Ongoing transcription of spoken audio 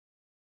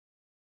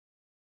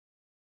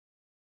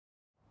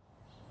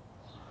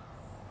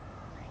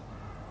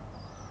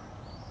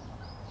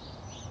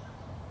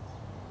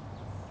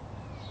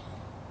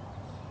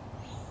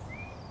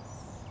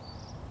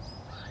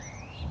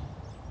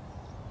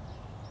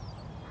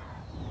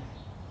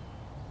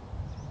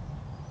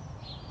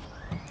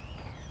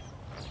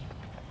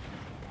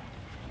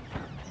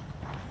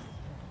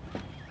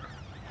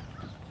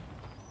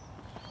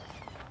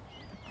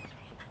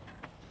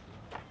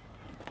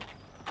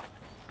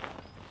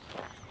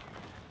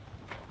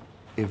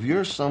If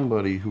you're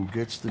somebody who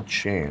gets the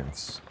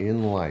chance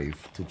in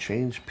life to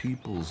change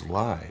people's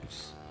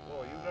lives,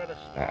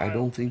 I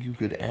don't think you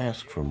could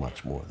ask for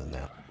much more than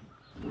that.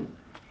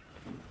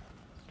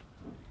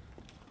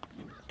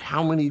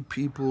 How many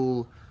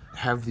people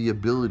have the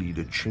ability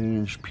to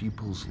change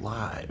people's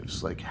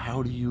lives? Like,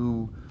 how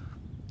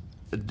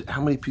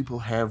many people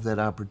have that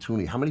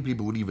opportunity? How many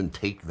people would even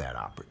take that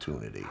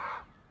opportunity?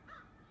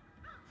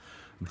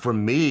 For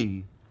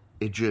me,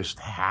 it just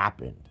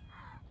happened.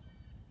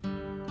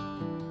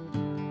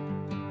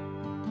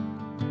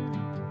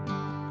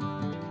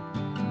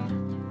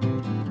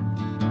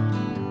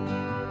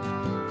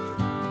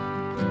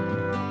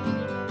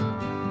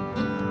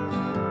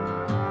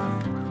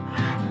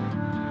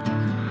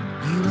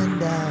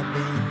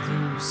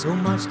 So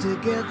much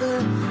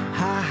together,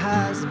 high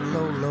highs and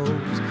low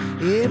lows,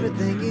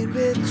 everything in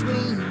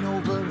between,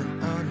 over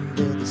and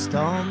under the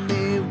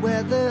stormy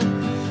weather.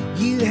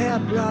 You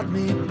have brought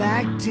me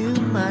back to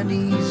my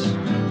knees.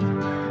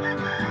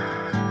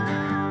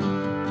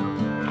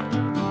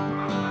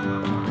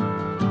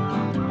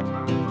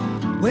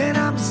 When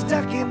I'm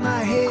stuck in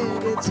my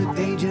head, it's a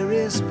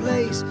dangerous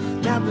place.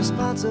 Not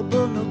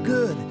responsible, no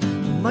good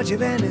for much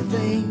of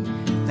anything.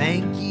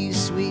 Thank you,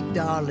 sweet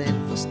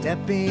darling, for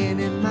stepping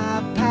in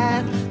my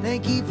path.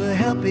 Thank you for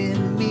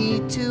helping me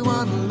to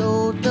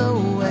unload the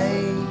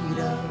weight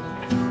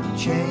of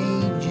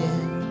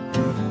changing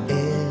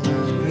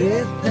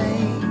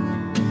everything.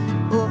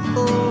 Oh,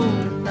 oh,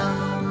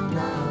 no,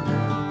 no,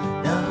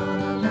 no, no,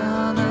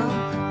 no, no,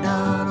 no,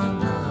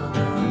 no,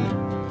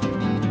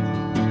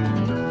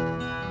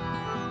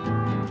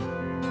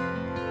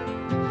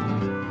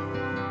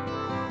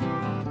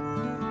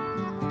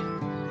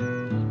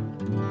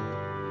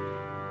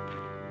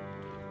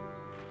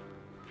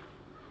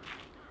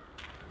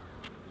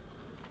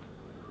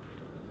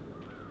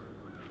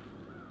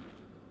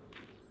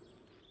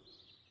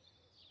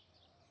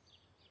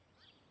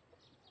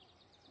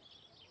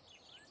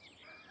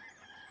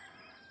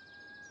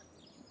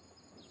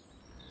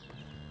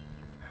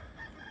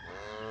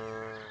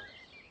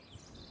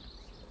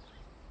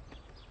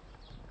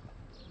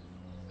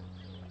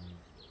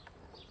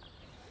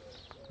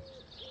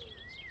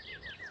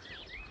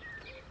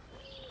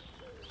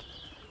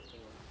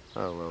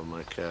 I love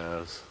my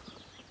cows.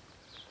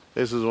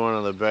 This is one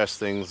of the best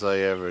things I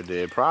ever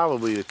did.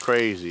 Probably the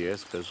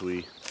craziest, because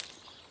we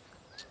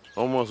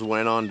almost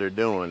went under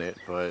doing it,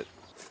 but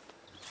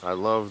I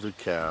love the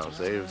cows.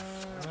 They've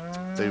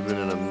been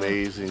an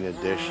amazing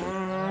addition.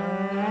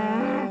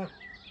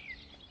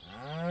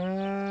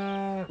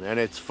 And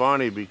it's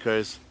funny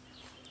because,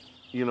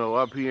 you know,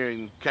 up here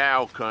in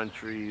cow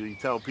country, you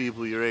tell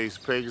people you raise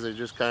pigs, they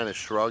just kind of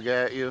shrug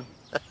at you.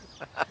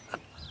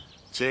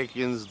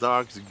 Chickens,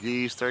 ducks,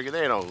 geese, turkey,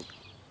 they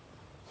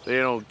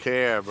don't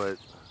care. But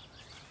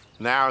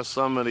now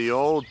some of the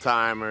old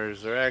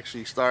timers are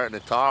actually starting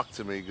to talk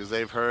to me because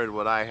they've heard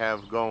what I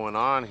have going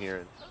on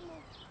here.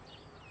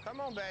 Come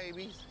on,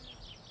 babies.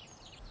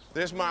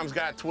 This mom's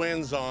got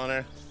twins on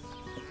her,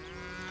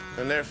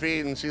 and they're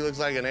feeding. She looks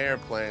like an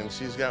airplane.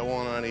 She's got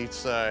one on each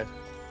side.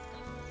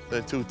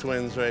 The two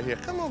twins right here.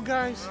 Come on,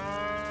 guys.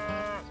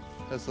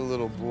 That's a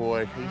little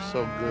boy. He's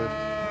so good.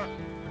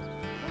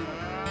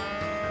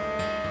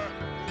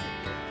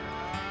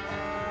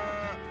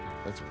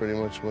 That's pretty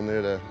much when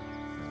they're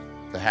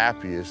the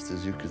happiest,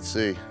 as you could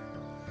see.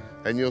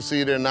 And you'll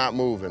see they're not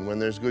moving. When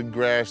there's good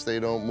grass, they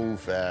don't move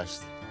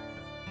fast.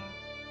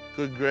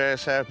 Good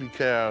grass, happy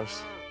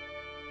cows.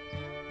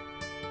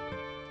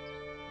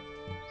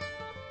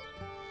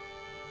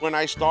 When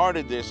I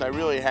started this, I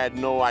really had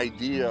no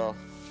idea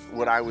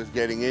what I was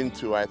getting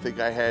into. I think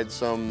I had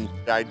some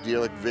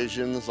idyllic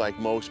visions like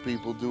most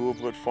people do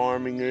of what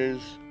farming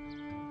is.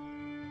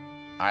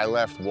 I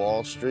left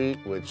Wall Street,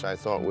 which I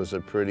thought was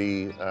a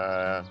pretty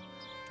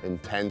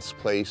intense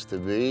place to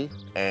be,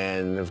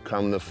 and have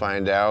come to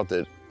find out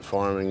that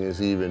farming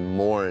is even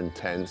more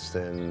intense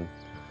than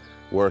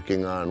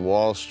working on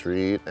Wall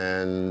Street,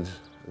 and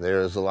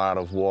there's a lot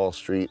of Wall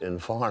Street in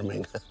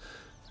farming.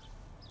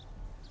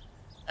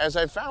 As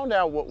I found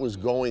out what was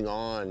going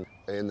on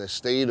in the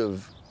state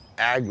of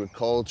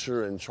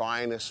agriculture and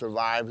trying to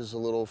survive as a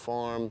little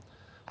farm,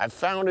 I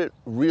found it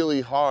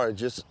really hard,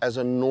 just as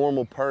a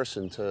normal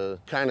person, to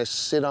kind of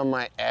sit on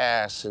my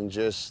ass and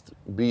just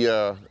be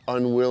a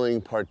unwilling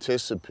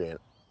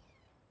participant.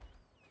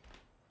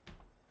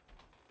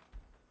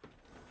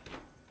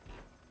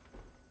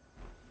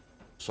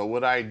 So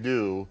what I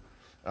do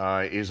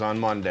is on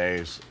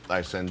Mondays,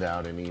 I send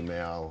out an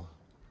email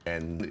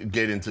and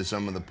get into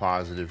some of the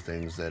positive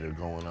things that are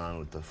going on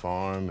with the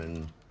farm.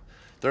 And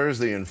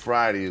Thursday and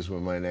Friday is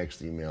when my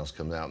next emails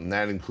come out, and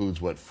that includes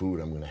what food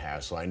I'm gonna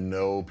have. So I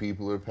know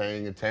people are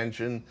paying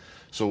attention.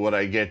 So what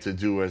I get to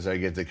do is I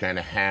get to kind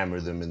of hammer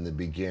them in the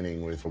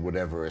beginning with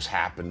whatever has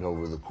happened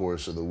over the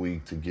course of the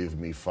week to give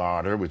me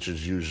fodder, which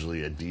is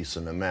usually a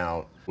decent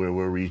amount, where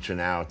we're reaching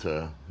out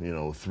to,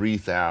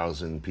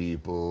 3,000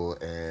 people,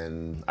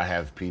 and I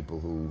have people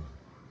who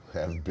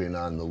have been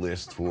on the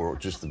list for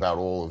just about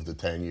all of the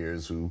 10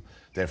 years who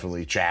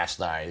definitely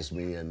chastise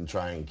me and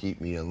try and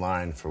keep me in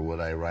line for what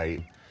I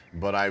write.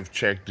 But I've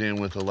checked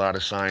in with a lot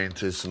of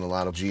scientists and a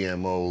lot of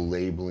GMO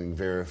labeling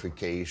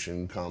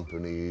verification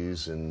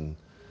companies, and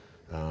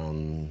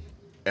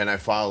I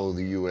follow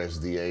the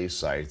USDA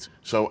sites.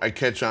 So I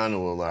catch on to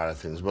a lot of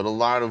things, but a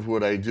lot of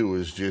what I do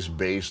is just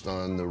based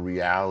on the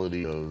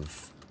reality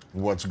of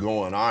what's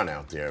going on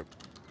out there.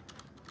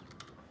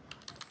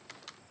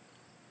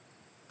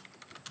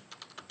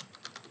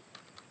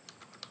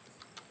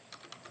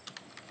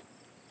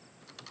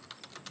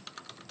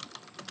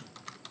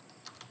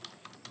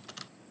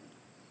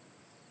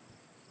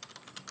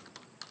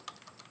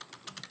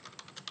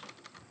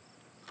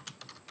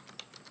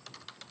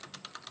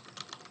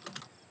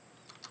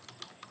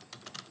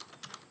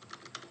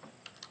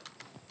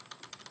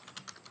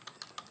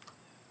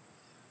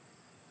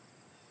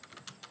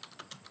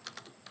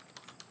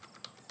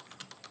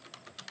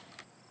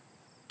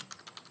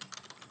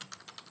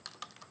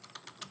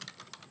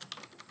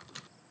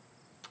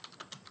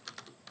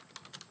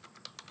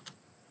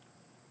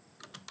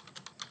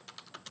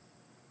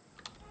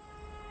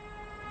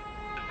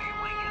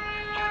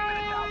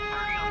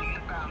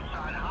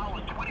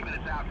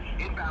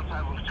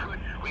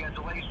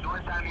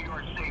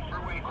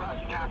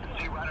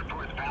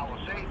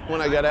 When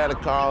I got out of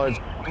college,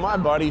 my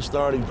buddy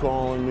started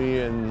calling me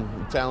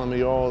and telling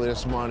me all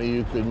this money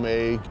you could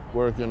make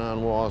working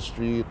on Wall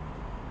Street.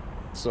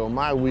 So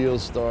my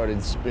wheels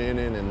started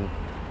spinning, and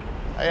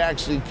I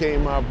actually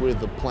came up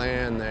with a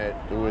plan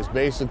that it was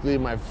basically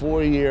my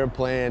 4-year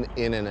plan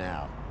in and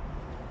out.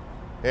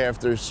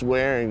 After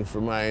swearing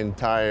for my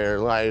entire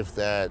life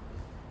that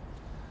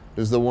it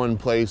was the one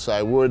place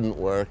I wouldn't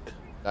work,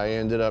 I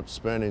ended up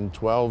spending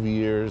 12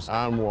 years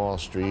on Wall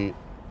Street.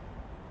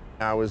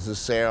 I was the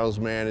sales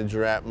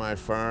manager at my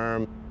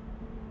firm.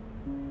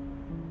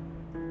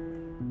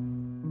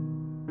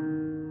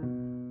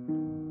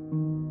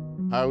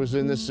 I was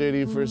in the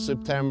city for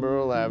September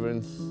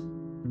 11th.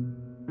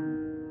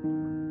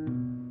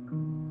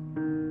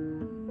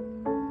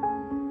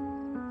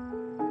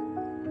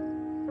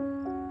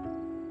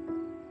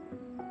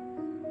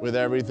 With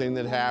everything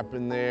that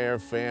happened there,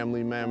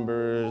 family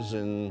members,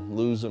 and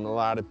losing a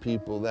lot of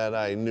people that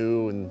I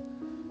knew and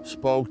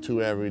spoke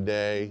to every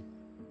day.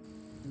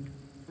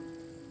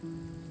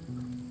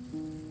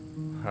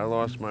 I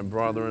lost my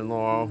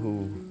brother-in-law,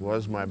 who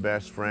was my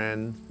best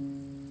friend.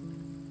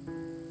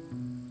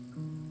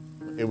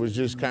 It was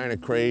just kind of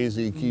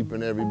crazy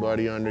keeping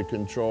everybody under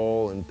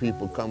control and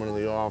people coming to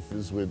the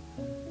office with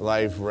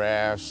life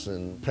rafts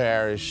and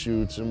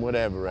parachutes and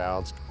whatever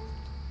else.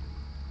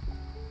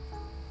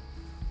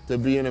 To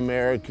be an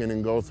American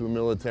and go through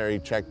military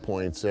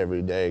checkpoints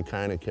every day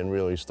kind of can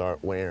really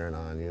start wearing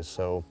on you.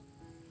 So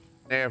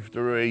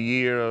after a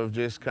year of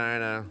just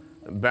kind of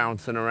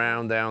bouncing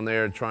around down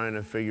there trying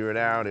to figure it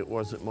out, it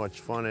wasn't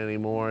much fun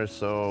anymore,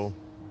 so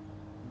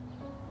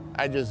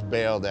I just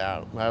bailed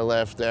out. I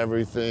left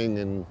everything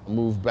and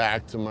moved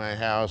back to my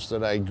house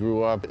that I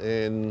grew up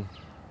in.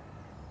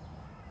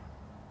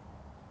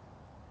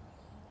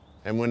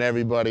 And when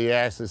everybody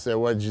asked, they said,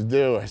 "What'd you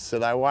do?" I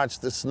said, "I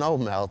watched the snow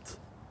melt."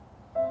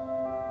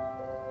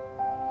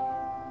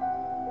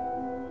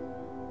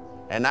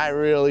 And I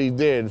really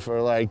did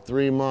for like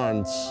 3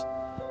 months.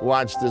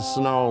 Watch the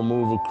snow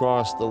move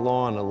across the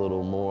lawn a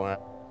little more.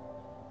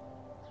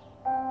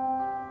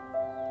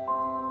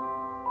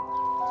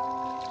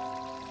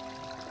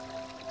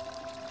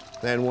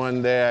 Then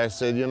one day I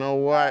said, you know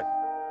what?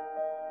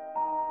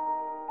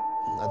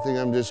 I think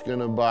I'm just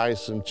gonna buy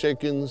some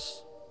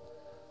chickens.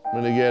 I'm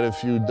gonna get a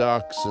few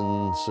ducks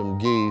and some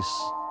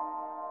geese.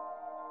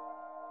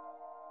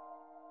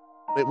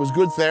 It was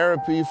good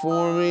therapy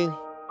for me.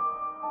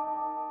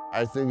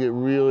 I think it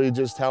really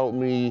just helped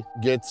me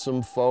get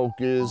some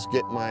focus,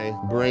 get my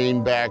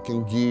brain back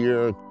in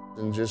gear,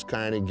 and just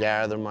kind of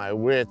gather my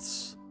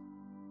wits.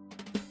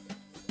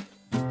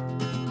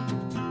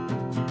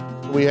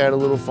 We had a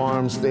little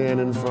farm stand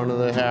in front of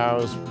the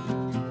house.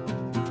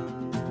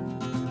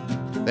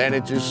 Then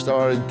it just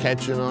started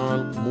catching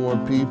on. More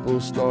people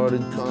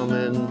started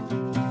coming.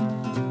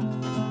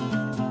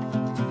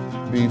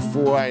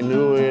 Before I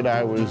knew it,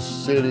 I was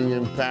sitting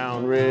in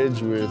Pound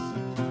Ridge with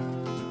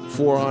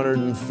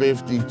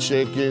 450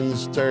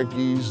 chickens,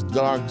 turkeys,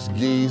 ducks,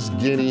 geese,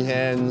 guinea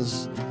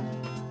hens,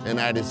 and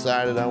I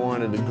decided I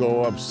wanted to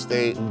go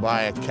upstate and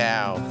buy a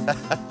cow.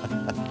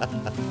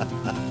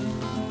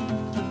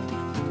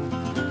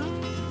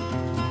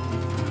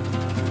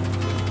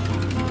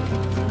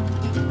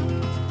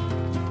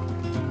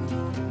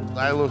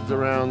 I looked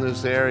around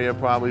this area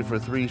probably for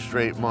 3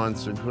 straight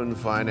months and couldn't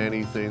find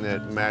anything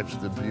that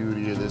matched the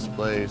beauty of this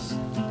place.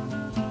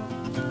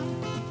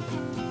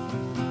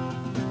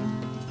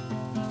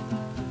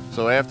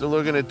 So after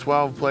looking at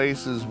 12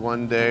 places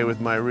one day with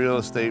my real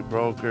estate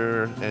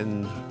broker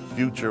and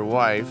future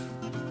wife,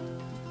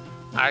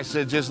 I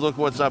said, just look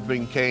what's up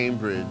in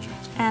Cambridge.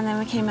 And then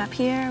we came up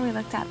here, we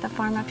looked at the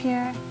farm up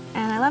here,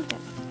 and I loved it.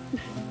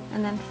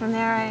 And then from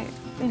there, I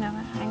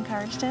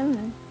encouraged him,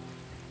 and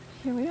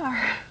here we are.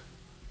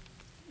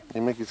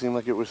 You make it seem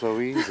like it was so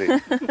easy.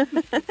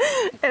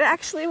 It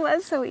actually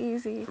was so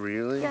easy.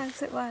 Really?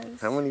 Yes, it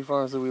was. How many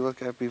farms did we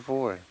look at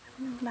before?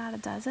 About a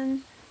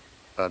dozen.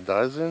 A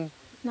dozen?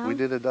 No? We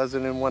did a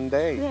dozen in one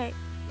day. Yay.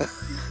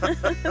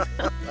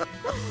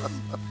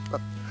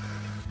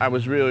 I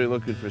was really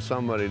looking for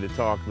somebody to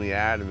talk me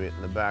out of it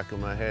in the back of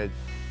my head.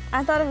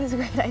 I thought it was a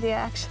great idea,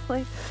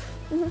 actually.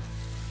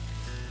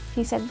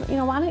 He said, you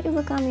know, why don't you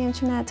look on the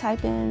internet,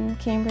 type in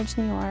Cambridge,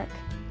 New York,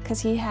 because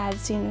he had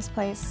seen this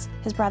place.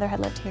 His brother had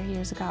lived here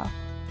years ago.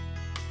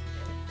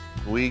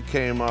 We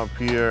came up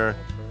here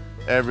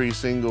every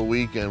single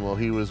weekend while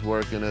he was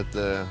working at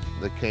the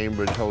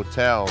Cambridge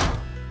Hotel.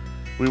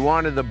 We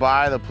wanted to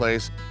buy the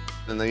place,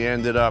 and they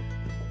ended up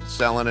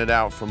selling it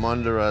out from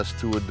under us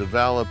to a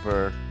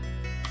developer.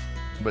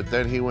 But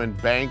then he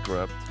went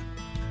bankrupt,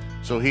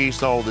 so he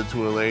sold it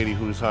to a lady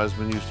whose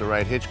husband used to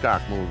write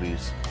Hitchcock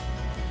movies.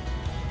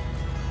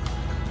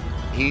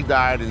 He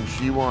died and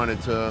she wanted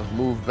to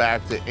move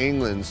back to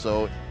England,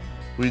 so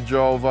we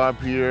drove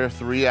up here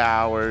 3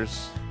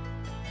 hours.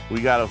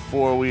 We got a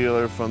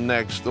four-wheeler from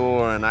next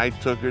door, and I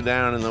took her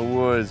down in the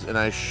woods and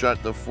I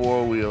shut the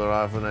four-wheeler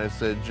off and I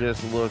said,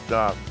 just look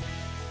up.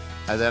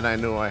 And then I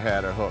knew I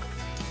had her hooked.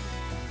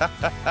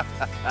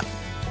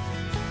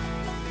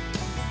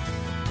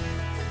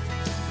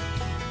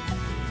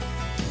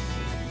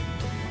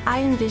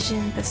 I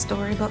envisioned the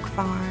storybook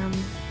farm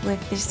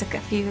with just a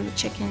few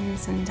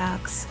chickens and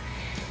ducks,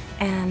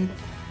 and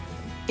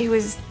it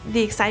was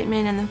the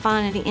excitement and the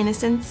fun and the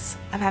innocence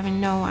of having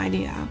no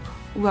idea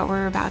what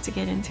we're about to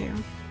get into.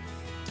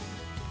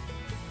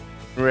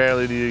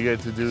 Rarely do you get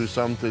to do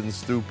something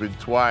stupid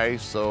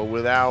twice, so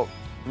without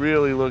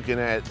really looking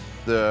at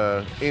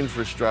the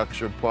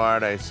infrastructure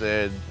part, I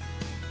said,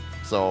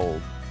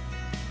 sold.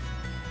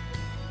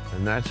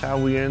 And that's how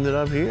we ended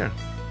up here.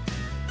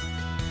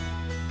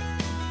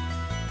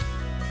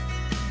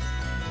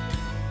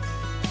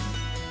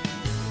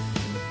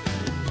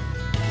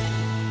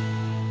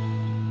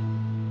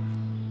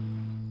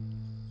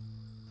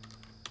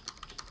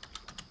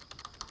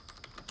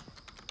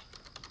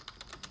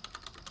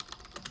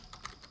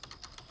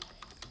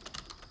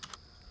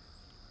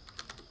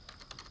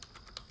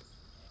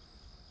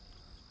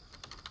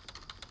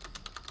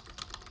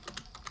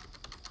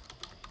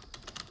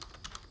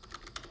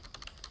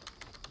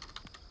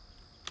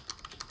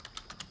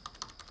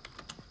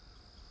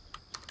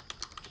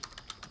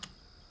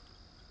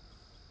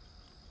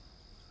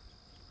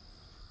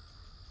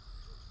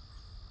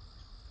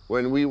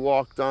 When we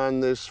walked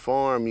on this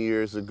farm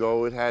years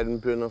ago, it hadn't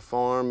been a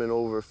farm in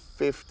over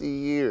 50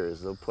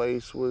 years. The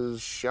place was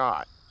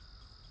shot.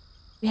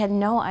 We had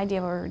no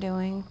idea what we were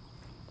doing.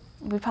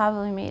 We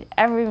probably made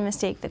every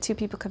mistake that two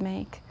people could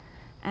make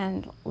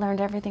and learned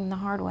everything the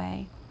hard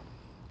way.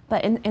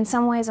 But in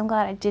some ways, I'm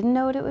glad I didn't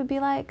know what it would be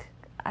like.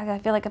 I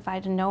feel like if I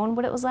had known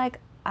what it was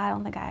like, I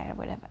don't think I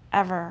would have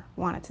ever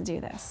wanted to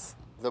do this.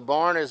 The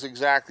barn is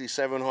exactly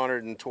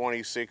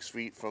 726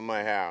 feet from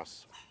my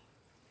house.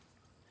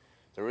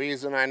 The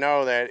reason I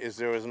know that is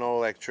there was no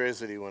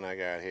electricity when I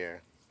got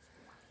here.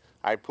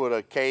 I put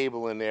a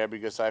cable in there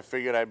because I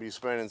figured I'd be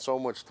spending so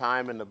much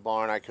time in the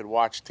barn I could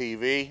watch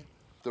TV.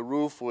 The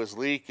roof was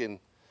leaking.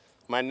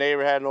 My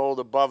neighbor had an old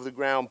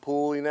above-the-ground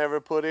pool he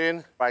never put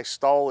in. I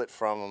stole it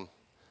from him.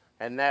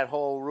 And that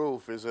whole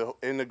roof is an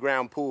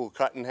in-the-ground pool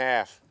cut in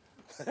half.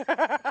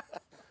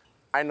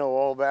 I know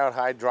all about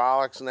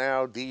hydraulics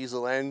now,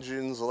 diesel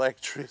engines,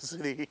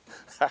 electricity.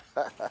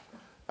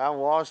 On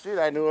Wall Street,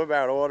 I knew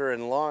about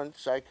ordering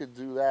lunch. I could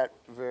do that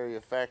very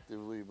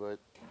effectively, but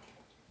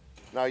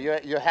no,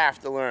 you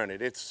have to learn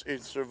it. It's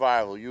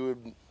survival.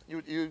 You'd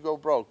go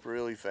broke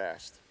really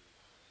fast.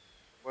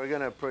 We're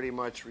gonna pretty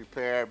much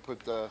repair, put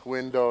the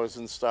windows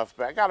and stuff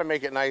back. Got to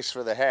make it nice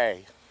for the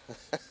hay.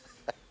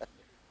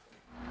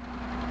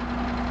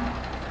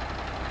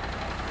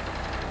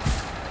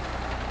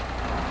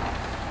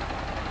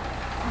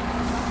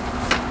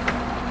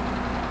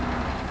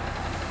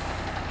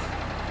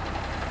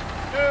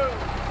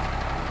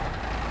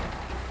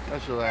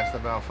 That should last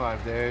about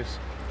 5 days.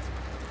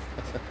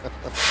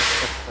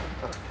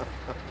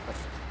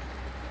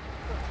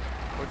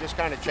 We're just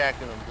kind of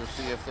checking them to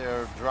see if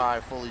they're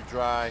dry, fully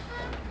dry.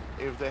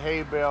 If the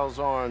hay bales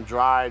aren't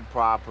dried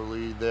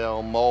properly,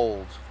 they'll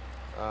mold.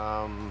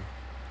 And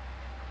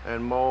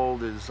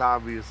mold is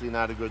obviously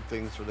not a good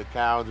thing for the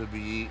cow to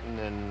be eaten,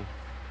 and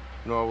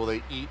nor will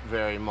they eat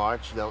very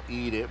much. They'll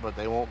eat it, but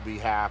they won't be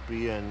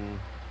happy. And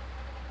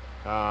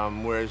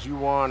whereas you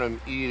want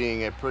them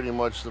eating at pretty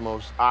much the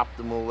most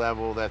optimal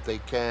level that they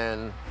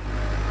can.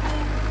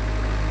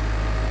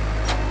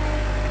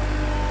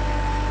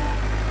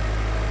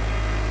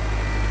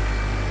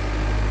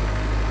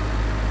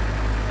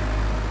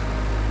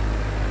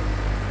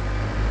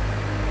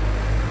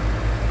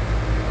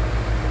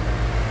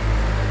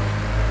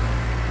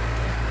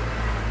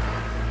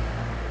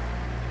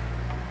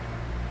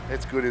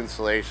 It's good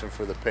insulation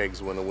for the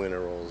pigs when the winter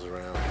rolls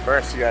around.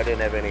 First year I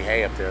didn't have any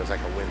hay up there. It was like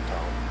a wind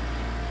tunnel.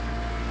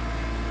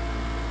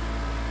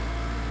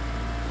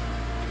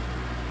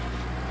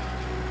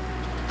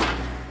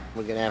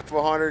 We're gonna have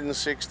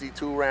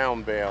 462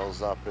 round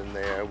bales up in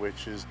there,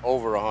 which is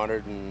over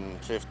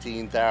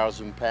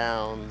 115,000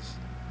 pounds.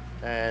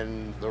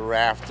 And the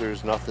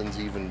rafters, nothing's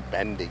even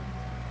bending.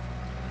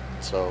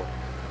 So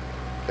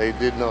they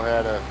did know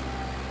how to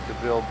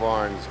build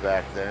barns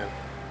back then.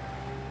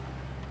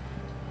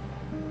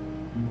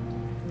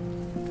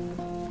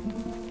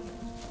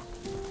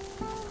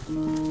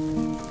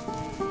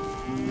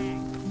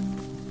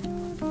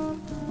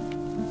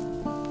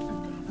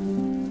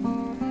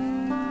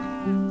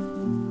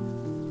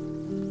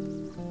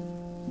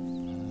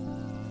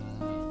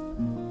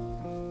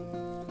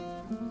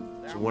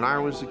 So when I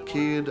was a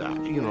kid,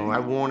 I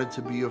wanted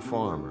to be a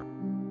farmer.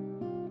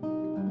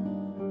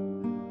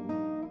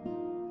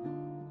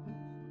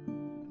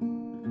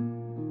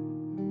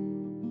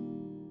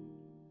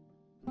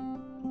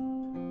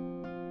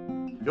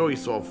 You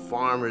always saw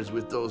farmers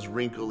with those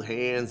wrinkled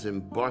hands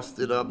and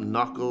busted up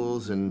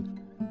knuckles, and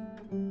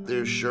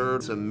their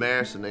shirts a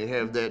mess, and they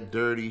have that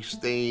dirty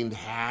stained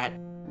hat.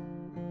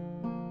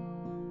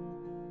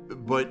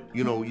 But,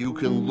 you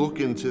can look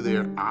into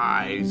their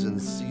eyes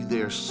and see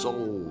their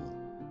soul.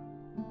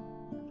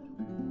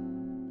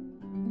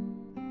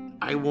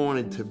 I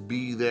wanted to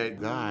be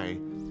that guy.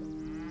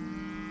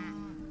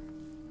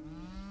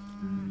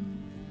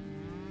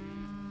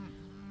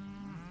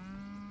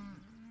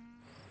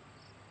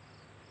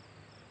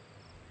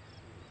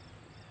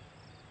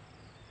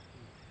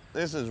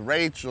 This is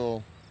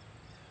Rachel,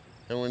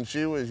 and when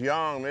she was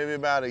young, maybe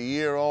about a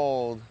year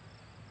old,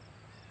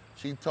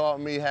 she taught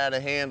me how to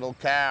handle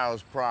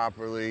cows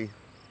properly,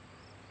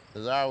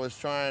 because I was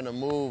trying to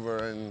move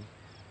her, and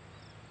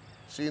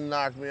she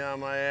knocked me on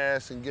my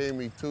ass and gave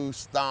me 2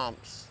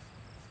 stomps.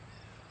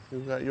 You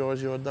got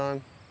yours, you're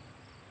done?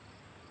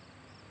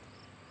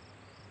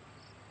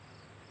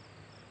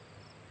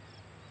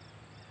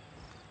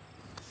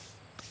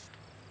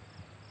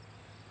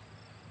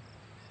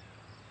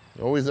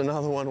 Always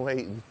another one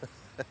waiting.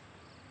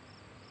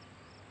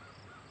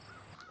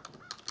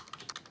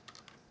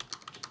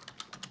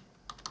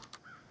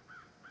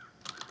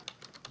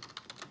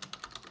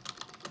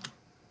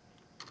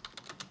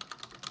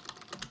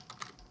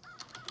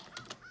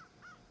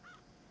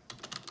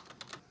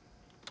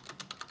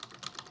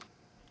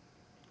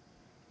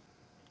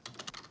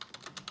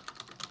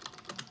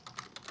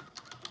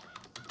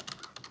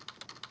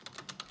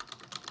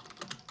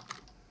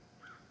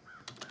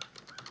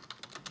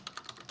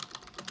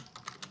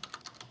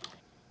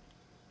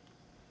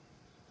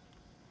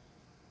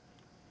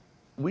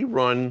 We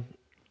run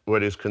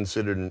what is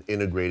considered an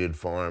integrated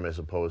farm as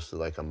opposed to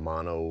like a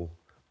mono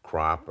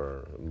crop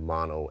or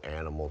mono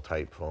animal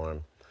type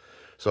farm.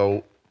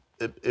 So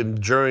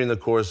during the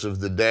course of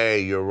the day,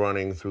 you're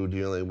running through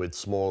dealing with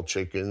small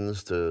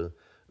chickens to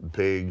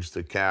pigs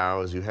to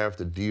cows. You have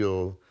to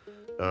deal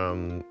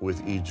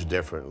with each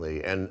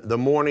differently. And the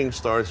morning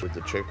starts with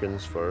the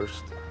chickens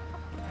first.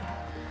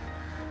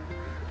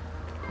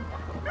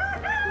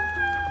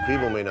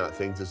 People may not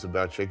think this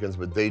about chickens,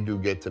 but they do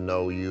get to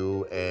know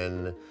you,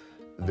 and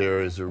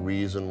there is a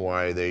reason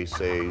why they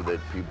say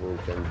that people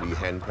can be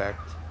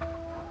henpecked.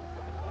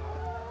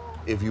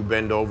 If you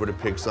bend over to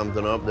pick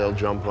something up, they'll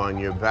jump on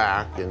your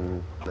back,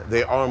 and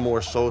they are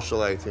more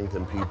social, I think,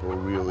 than people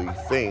really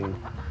think.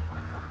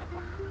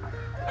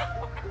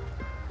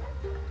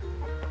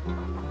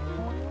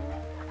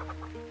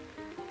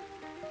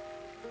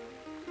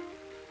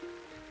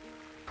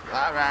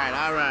 All right,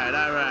 all right,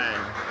 all right.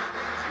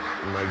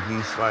 My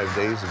geese 5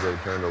 days ago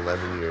turned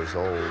 11 years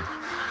old.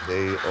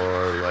 They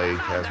are like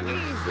having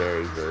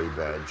very, very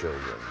bad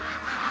children.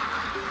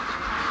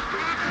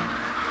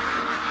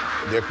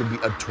 There could be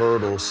a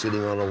turtle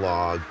sitting on a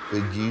log. The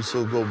geese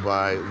will go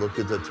by, look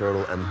at the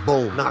turtle, and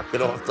boom, knock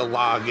it off the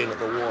log into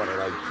the water.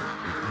 Like,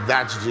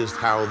 that's just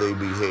how they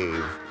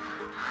behave.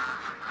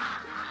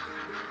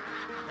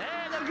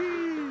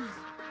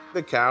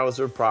 The cows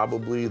are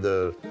probably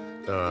the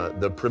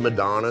prima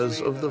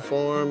donnas of the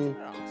farm.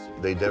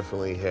 They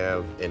definitely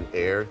have an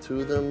air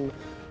to them.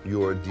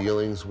 Your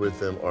dealings with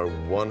them are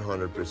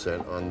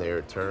 100% on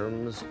their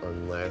terms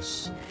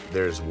unless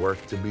there's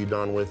work to be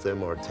done with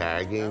them or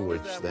tagging,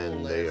 which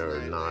then they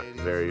are not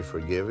very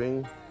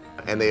forgiving.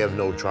 And they have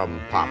no trouble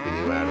popping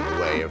you out of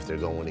the way if they're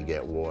going to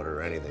get water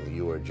or anything.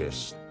 You are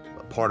just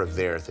a part of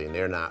their thing.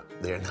 They're not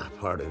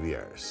part of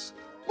yours.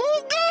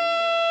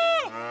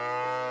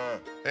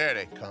 There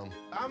they come.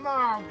 Come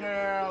on,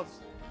 girls.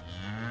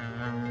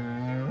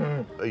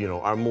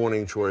 Our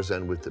morning chores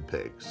end with the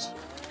pigs.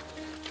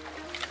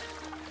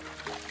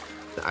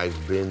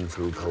 I've been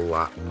through a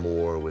lot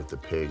more with the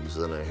pigs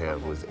than I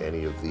have with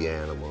any of the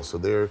animals, so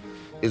there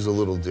is a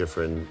little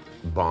different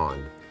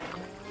bond.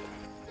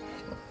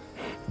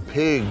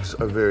 Pigs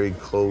are very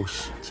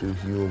close to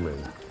human.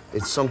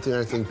 It's something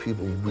I think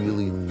people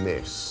really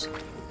miss.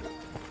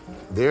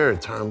 There are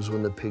times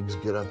when the pigs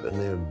get up and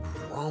they're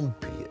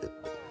grumpy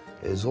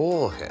as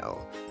all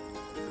hell.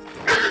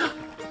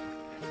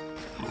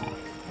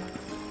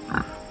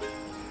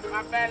 Come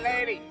on, fat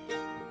lady.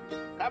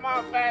 Come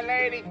on, fat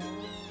lady.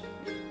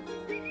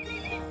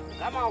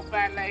 Come on,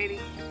 fat lady.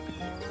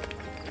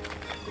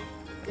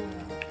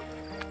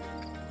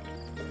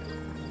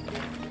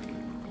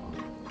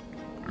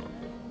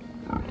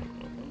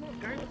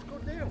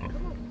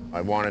 I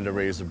wanted to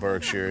raise the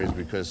Berkshires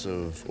because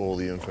of all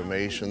the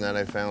information that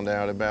I found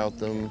out about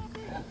them.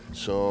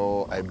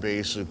 So I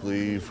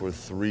basically, for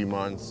 3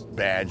 months,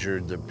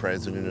 badgered the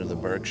president of the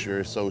Berkshire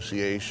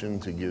Association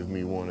to give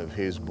me one of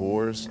his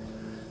boars.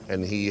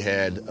 And he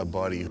had a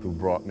buddy who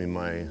brought me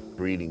my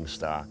breeding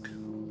stock.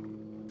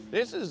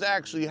 This is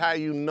actually how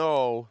you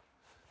know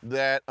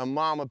that a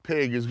mama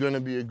pig is gonna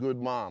be a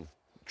good mom,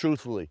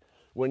 truthfully.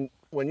 When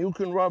you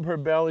can rub her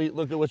belly,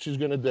 look at what she's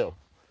gonna do.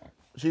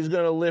 She's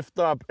gonna lift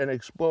up and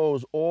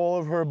expose all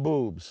of her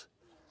boobs.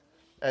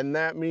 And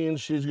that means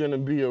she's gonna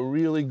be a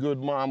really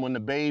good mom when the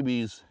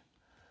babies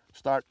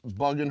start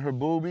bugging her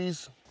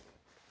boobies.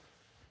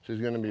 She's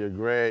gonna be a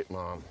great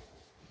mom.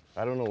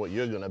 I don't know what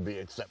you're gonna be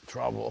except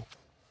trouble.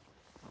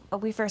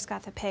 We first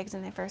got the pigs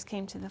and they first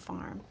came to the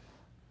farm.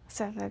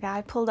 So the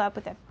guy pulled up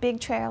with a big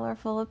trailer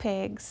full of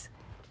pigs.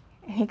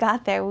 And he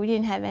got there, we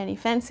didn't have any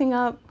fencing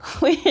up,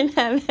 we didn't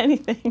have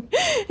anything.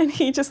 And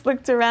he just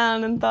looked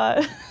around and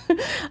thought,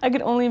 I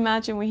could only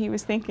imagine what he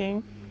was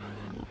thinking.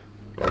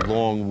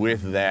 Along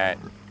with that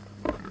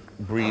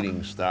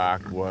breeding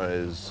stock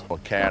was a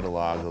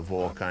catalog of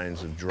all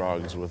kinds of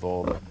drugs with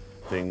all the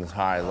things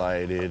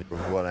highlighted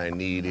of what I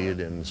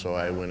needed, and so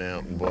I went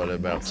out and bought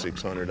about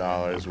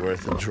 $600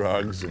 worth of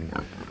drugs and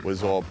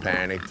was all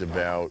panicked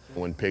about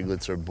when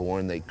piglets are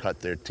born, they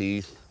cut their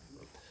teeth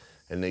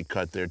and they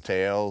cut their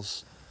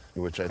tails,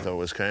 which I thought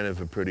was kind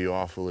of a pretty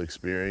awful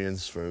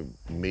experience for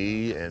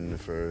me and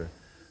for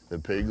the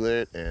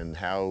piglet, and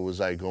how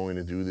was I going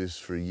to do this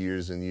for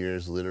years and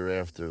years, litter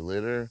after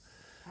litter.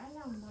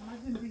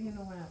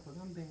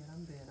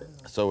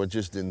 So it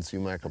just didn't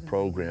seem like a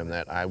program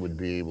that I would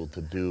be able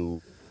to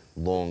do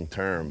long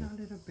term.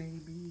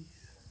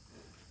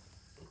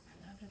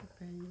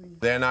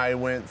 Then I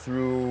went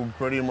through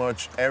pretty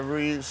much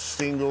every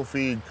single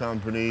feed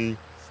company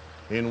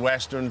in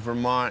western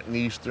Vermont and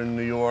eastern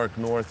New York,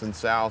 north and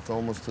south,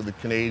 almost to the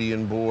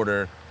Canadian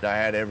border. I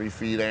had every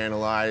feed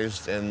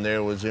analyzed, and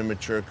there was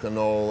immature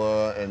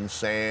canola and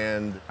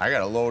sand. I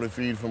got a load of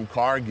feed from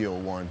Cargill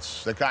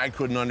once. The guy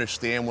couldn't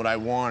understand what I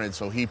wanted,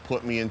 so he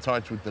put me in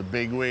touch with the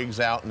bigwigs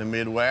out in the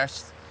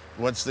Midwest.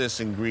 What's this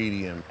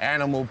ingredient?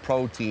 Animal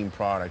protein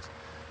products.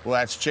 Well,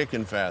 that's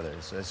chicken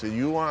feathers. I said,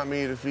 you want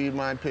me to feed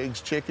my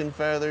pigs chicken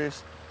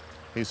feathers?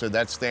 He said,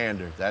 that's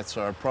standard. That's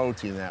our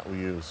protein that we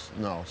use.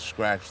 No,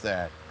 scratch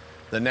that.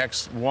 The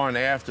next one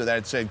after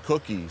that said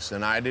cookies,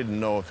 and I didn't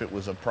know if it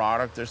was a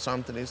product or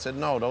something. He said,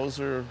 no, those,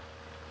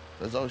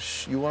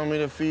 you want me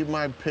to feed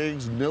my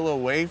pigs Nilla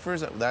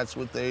wafers? That's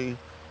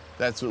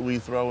what we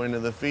throw into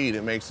the feed.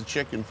 It makes the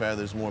chicken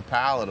feathers more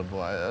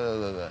palatable.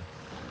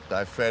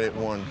 I fed it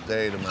one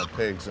day to my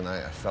pigs, and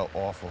I felt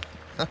awful.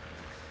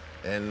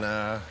 And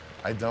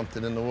I dumped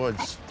it in the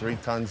woods, 3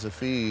 tons of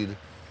feed,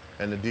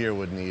 and the deer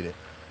wouldn't eat it.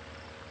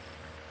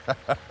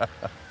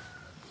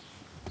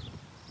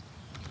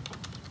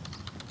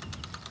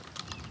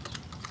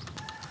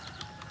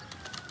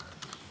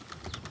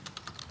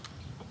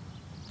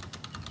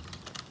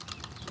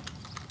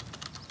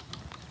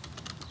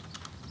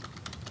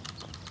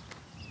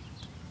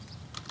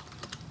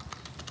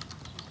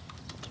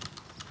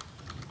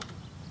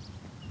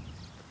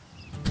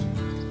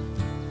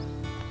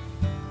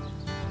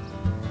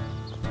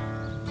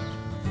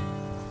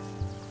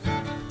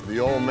 The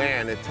old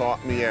man that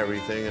taught me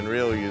everything and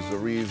really is the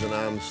reason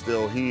I'm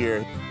still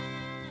here.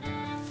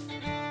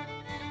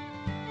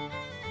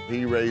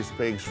 He raised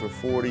pigs for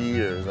 40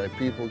 years.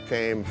 People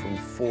came from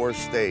 4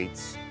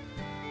 states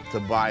to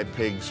buy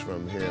pigs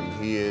from him.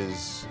 He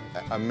is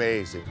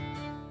amazing.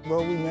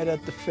 Well, we met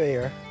at the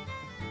fair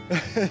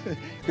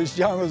because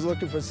John was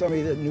looking for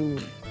somebody that knew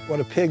what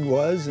a pig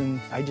was, and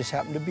I just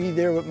happened to be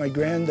there with my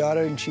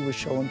granddaughter, and she was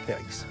showing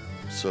pigs.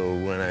 So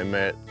when I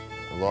met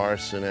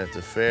Larson at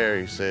the fair,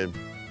 he said,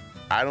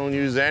 I don't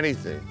use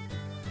anything.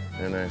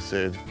 And I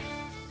said,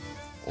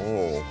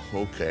 oh,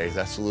 okay,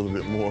 that's a little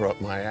bit more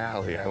up my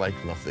alley. I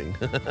like nothing.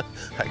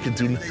 I could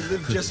do nothing. They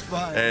live just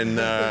fine.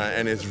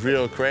 And it's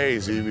real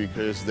crazy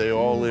because they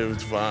all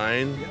lived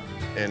fine,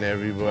 and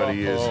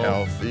everybody is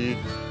healthy.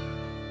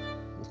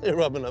 They're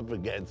rubbing up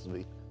against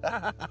me.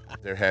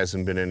 There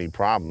hasn't been any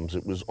problems.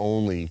 It was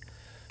only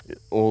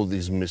all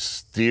these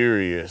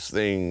mysterious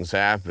things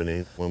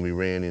happening when we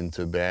ran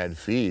into bad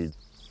feed.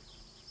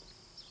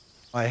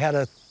 I had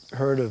a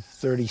herd of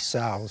 30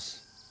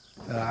 sows.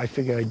 I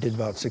figured I did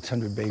about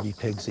 600 baby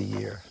pigs a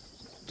year,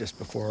 just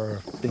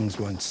before things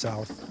went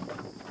south.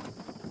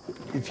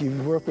 If you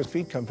work with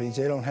feed companies,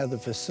 they don't have the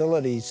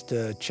facilities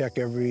to check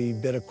every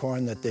bit of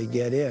corn that they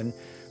get in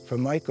for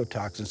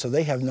mycotoxins, so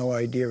they have no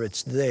idea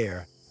it's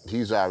there.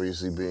 He's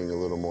obviously being a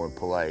little more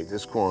polite.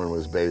 This corn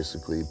was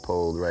basically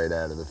pulled right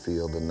out of the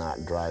field and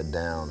not dried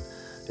down.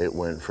 It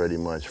went pretty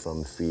much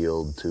from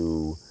field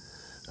to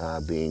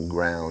being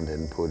ground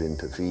and put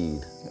into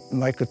feed.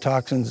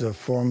 Mycotoxins are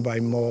formed by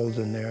mold,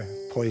 and they're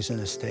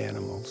poisonous to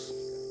animals.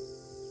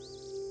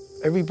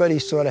 Everybody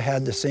sort of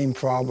had the same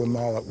problem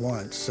all at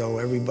once, so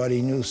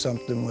everybody knew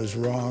something was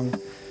wrong,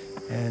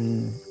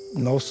 and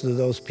most of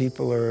those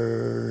people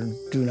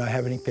do not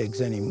have any pigs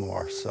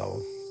anymore,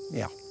 so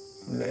yeah.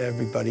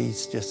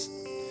 Everybody's just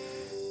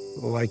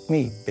like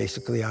me,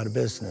 basically out of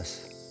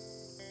business.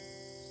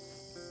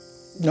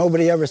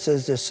 Nobody ever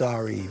says they're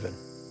sorry even.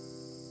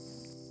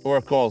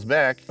 Or calls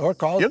back. Or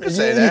calls. You can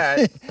say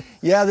that.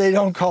 Yeah, they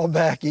don't call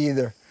back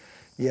either.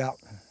 Yeah.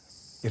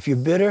 If you're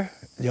bitter,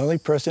 the only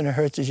person it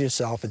hurts is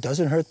yourself. It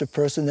doesn't hurt the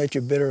person that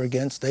you're bitter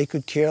against. They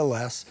could care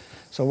less,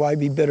 so why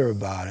be bitter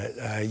about it?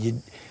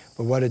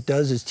 But what it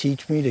does is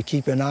teach me to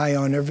keep an eye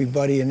on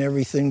everybody and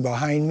everything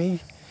behind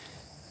me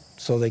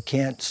so they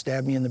can't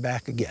stab me in the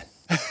back again.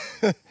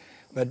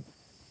 But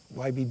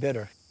why be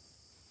bitter?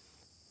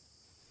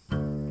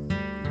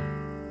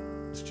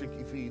 It's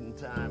chicky feeding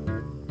time.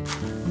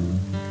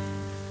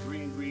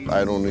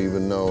 I don't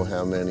even know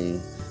how many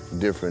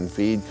different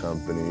feed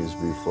companies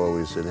before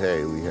we said,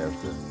 hey, we have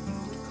to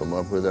come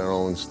up with our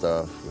own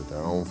stuff, with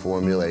our own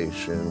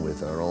formulation,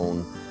 with our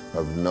own,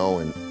 of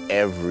knowing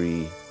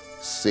every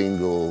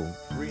single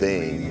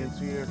thing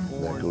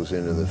that goes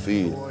into the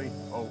feed.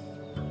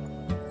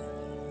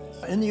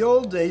 In the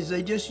old days,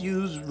 they just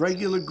used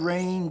regular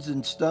grains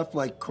and stuff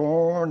like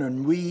corn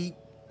and wheat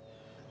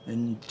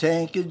and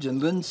tankage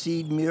and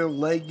linseed meal,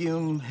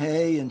 legume,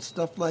 hay, and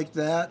stuff like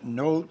that, and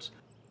oats.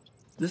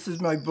 This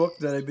is my book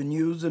that I've been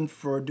using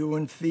for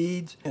doing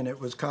feeds, and it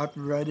was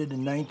copyrighted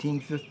in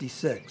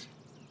 1956.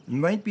 It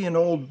might be an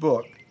old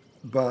book,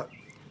 but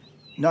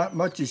not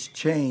much has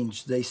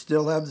changed. They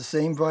still have the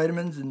same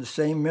vitamins and the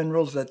same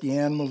minerals that the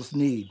animals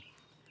need.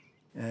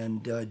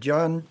 And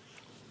John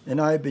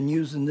and I have been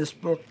using this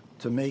book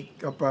to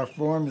make up our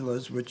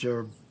formulas, which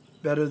are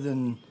better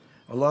than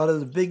a lot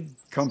of the big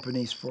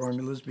companies'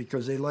 formulas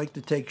because they like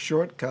to take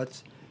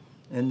shortcuts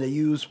and they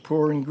use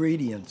poor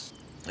ingredients.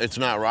 It's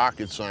not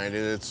rocket science,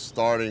 it's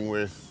starting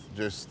with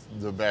just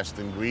the best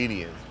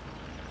ingredient.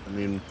 I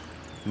mean,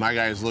 my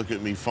guys look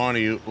at me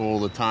funny all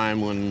the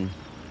time when,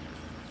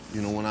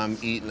 you know, when I'm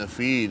eating a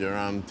feed or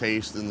I'm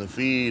tasting the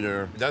feed,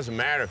 or it doesn't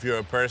matter if you're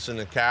a person,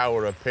 a cow,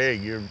 or a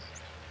pig, your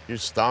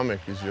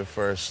stomach is your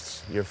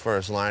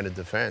first line of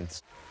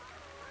defense.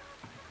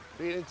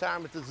 Feeding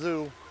time at the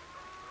zoo.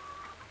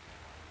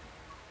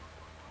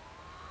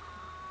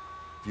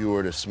 If you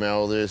were to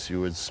smell this, you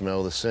would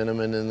smell the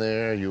cinnamon in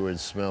there, you would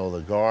smell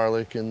the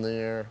garlic in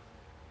there.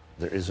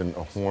 There isn't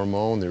a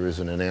hormone, there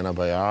isn't an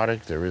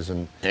antibiotic, there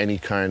isn't any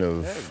kind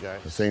of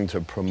thing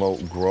to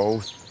promote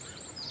growth.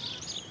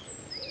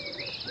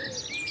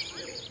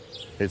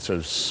 It's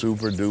a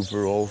super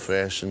duper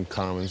old-fashioned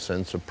common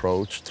sense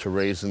approach to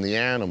raising the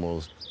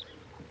animals.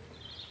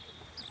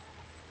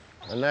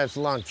 And that's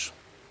lunch.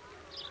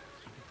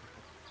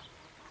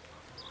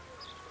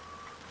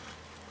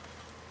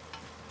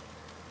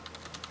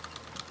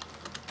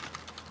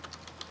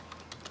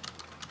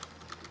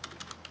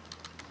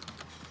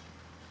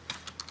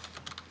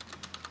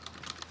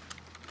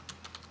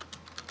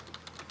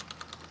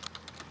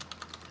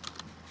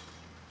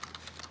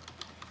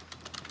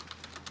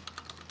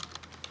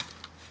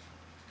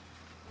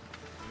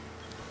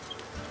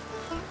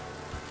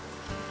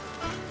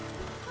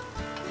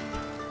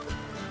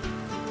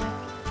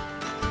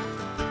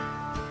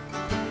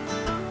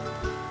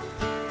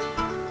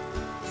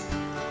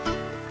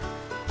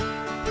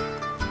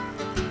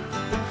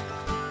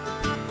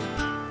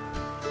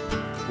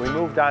 We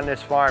moved on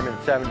this farm in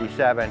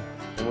 '77,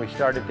 and we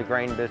started the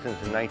grain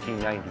business in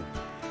 1990.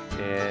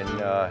 And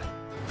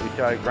we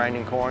started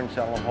grinding corn,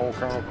 selling whole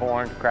kernel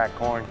corn, cracked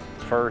corn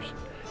first.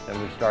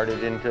 Then we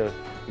started into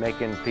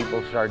making,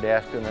 people started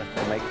asking us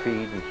to make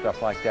feed and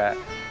stuff like that.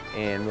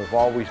 And we've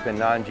always been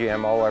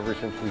non-GMO ever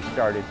since we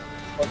started.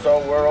 So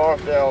we're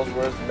off to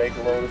Ellsworth to make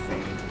a load of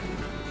feed,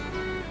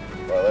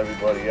 while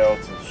everybody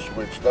else has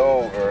switched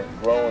over,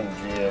 growing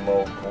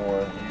GMO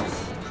corn.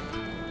 He's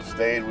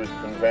stayed with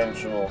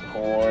conventional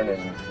corn,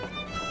 and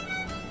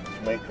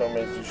this may come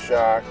as a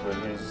shock, but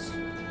his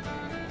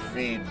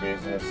feed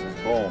business is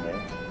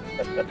booming.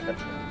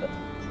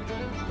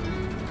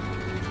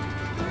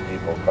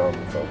 People come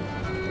from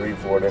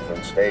 3-4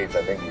 different states.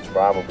 I think he's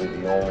probably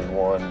the only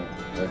one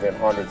within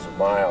hundreds of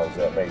miles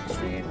that makes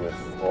feed with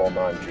all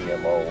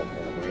non-GMO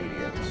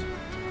ingredients.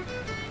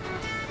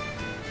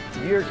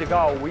 Years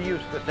ago, we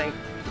used to think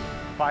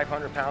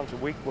 500 pounds a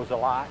week was a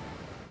lot.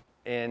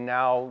 And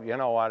now, you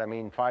know what, I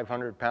mean,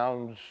 500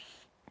 pounds,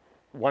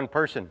 one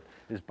person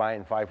is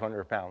buying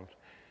 500 pounds.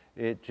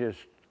 It just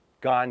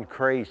gone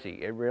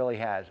crazy, it really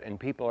has. And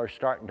people are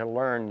starting to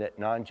learn that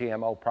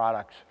non-GMO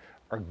products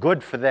are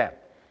good for them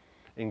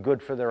and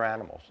good for their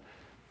animals.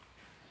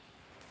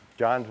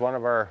 John's one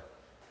of our,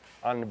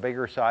 on the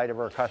bigger side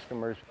of our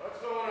customers. What's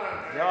going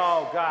on, guys?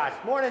 Oh gosh,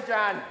 morning,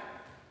 John.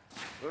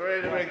 We're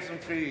ready to make some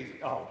feed.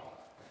 Oh.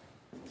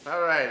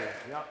 All right.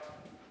 Yep.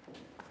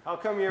 How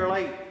come you're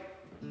late?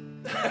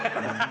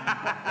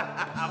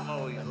 I'm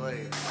always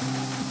late.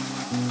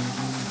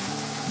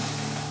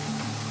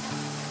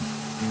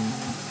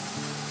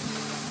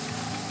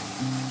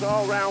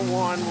 So round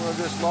one, we're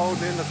just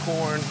loading in the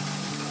corn,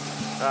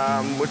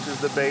 which is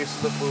the base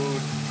of the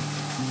food.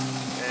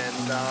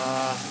 And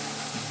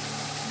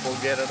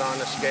we'll get it on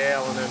the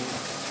scale and then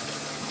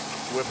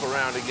whip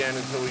around again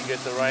until we get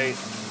the right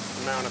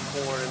amount of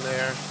corn in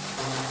there.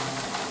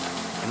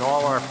 And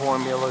all our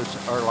formulas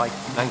are like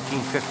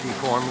 1950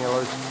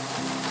 formulas.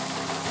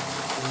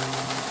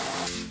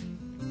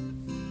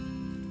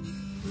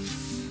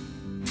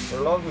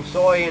 We're loading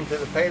soy into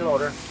the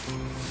payloader.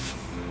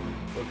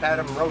 We've had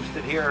them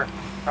roasted here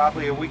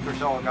probably a week or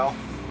so ago.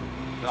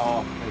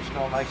 So they're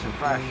still nice and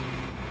fresh.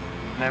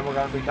 And then we're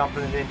going to be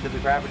dumping it into the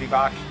gravity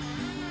box.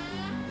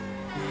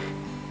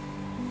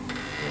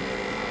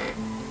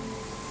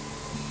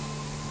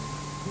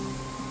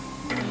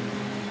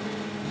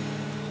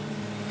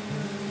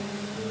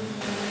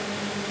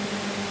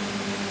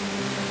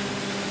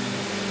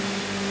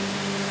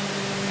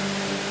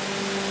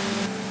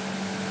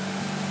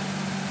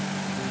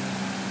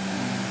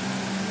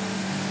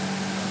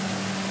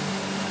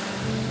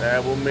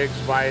 We'll mix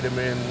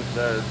vitamins.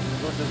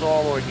 This is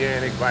all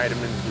organic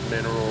vitamins and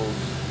minerals.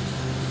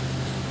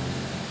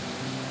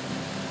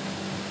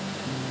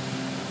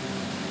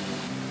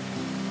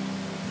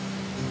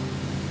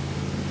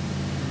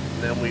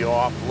 And then we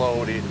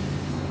offload it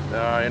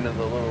into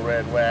the little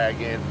red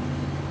wagon.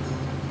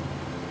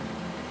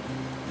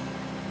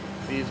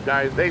 These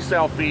guys, they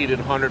sell feed in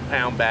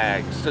 100-pound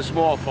bags to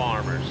small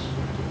farmers.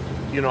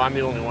 You know, I'm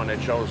the only one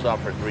that shows up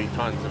for 3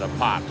 tons at a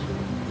pop.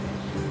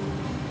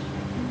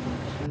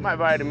 My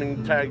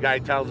vitamin guy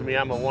tells me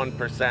I'm a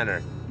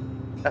 1%er.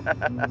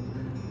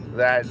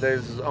 That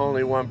there's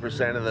only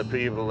 1% of the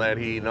people that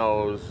he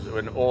knows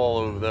in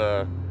all of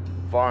the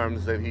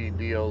farms that he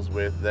deals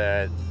with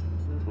that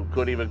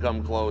could even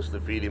come close to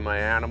feeding my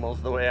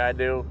animals the way I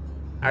do.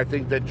 I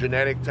think that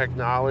genetic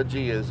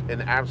technology is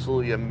an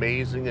absolutely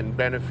amazing and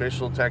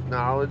beneficial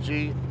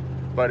technology,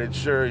 but it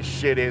sure as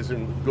shit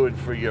isn't good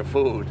for your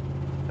food.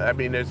 I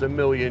mean, there's a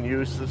million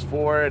uses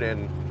for it,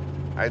 and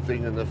I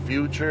think in the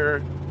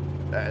future,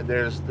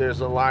 there's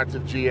a lot to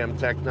GM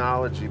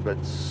technology,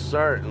 but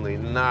certainly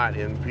not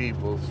in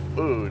people's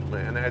food,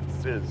 man.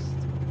 That's just,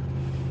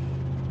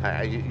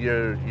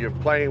 you're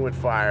playing with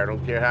fire. I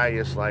don't care how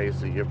you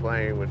slice it, you're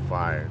playing with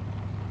fire.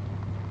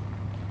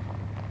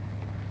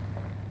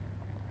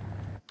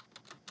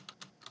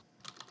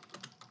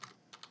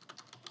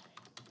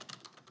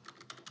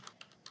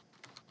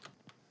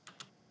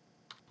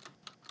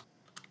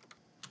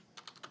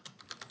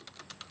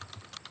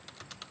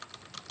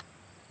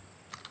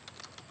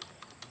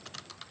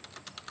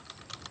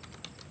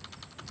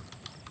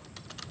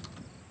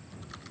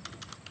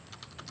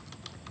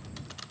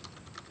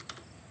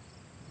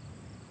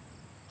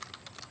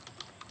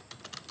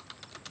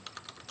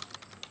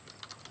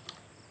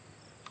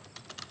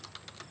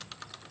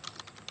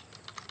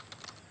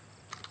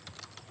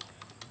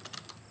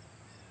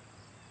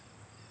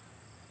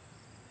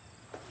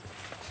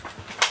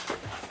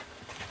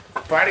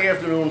 Friday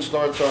afternoon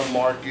starts our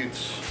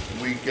markets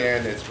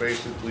weekend. It's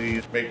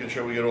basically making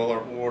sure we get all our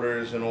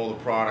orders and all the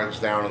products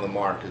down in the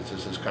markets.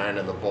 This is kind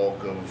of the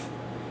bulk of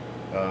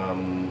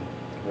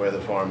where the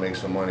farm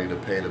makes the money to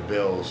pay the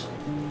bills.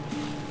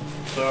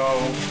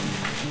 So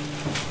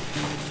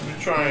we're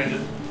trying to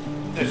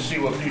just see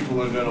what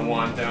people are going to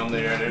want down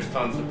there. There's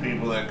tons of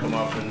people that come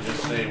up and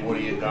just say, what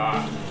do you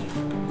got?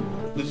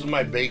 This is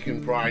my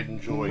bacon pride and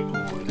joy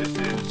corn.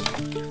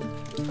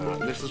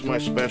 This is my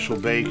special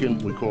bacon.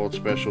 We call it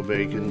special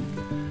bacon.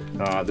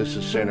 This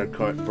is center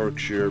cut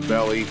Berkshire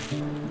belly.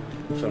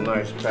 Some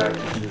nice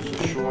packages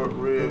of short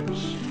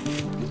ribs.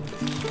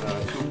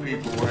 2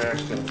 people were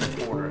asking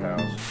for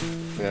porterhouse.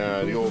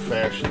 The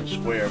old-fashioned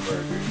square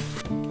burger.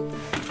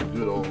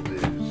 Good old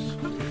days.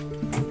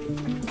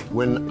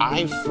 When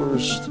I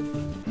first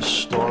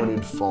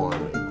started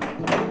farming,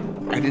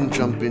 I didn't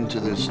jump into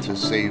this to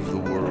save the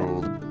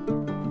world.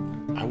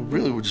 I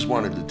really just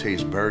wanted to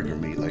taste burger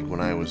meat like when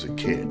I was a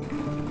kid.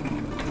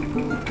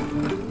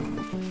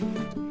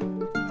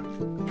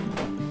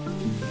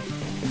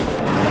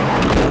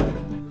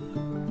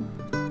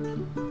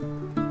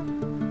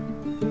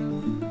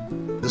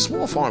 The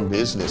small farm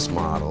business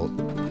model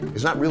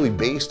is not really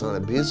based on a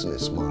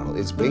business model,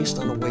 it's based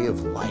on a way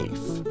of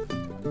life.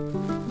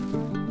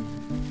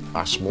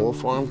 Our small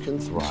farm can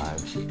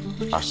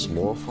thrive, our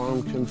small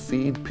farm can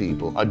feed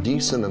people, a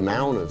decent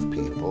amount of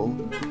people,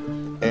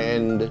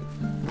 and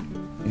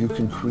you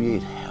can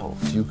create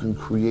health, you can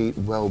create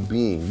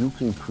well-being, you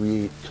can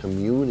create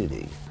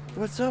community.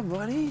 What's up,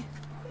 buddy?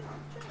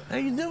 How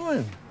you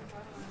doing?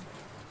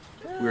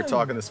 We were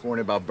talking this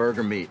morning about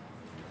burger meat.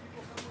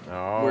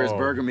 Oh. Where's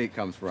burger meat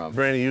comes from?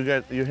 Brandy, you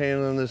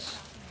handling this?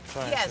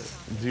 Yes.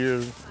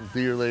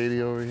 Dear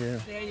lady over here.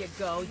 There you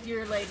go,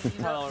 dear lady.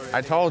 You know. I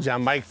told you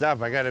I'm mic'd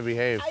up. I gotta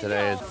behave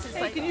today.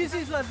 Hey, you can use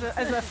these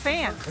as a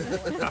fan.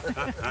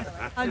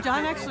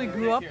 John actually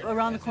grew up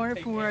around the corner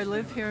from where I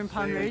live here in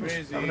Pound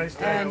Ridge, and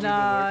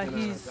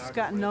he's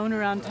gotten known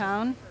around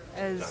town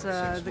as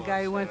the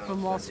guy who went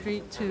from Wall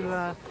Street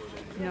to,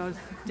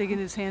 digging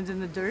his hands in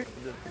the dirt.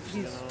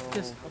 He's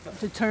just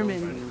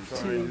determined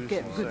to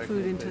get good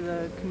food into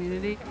the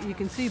community. You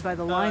can see by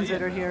the lines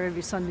that are here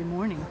every Sunday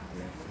morning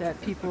that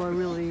people are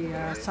really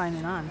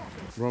signing on.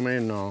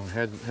 Romaine, no.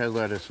 Head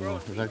lettuce. No.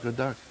 Is that good,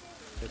 Doc?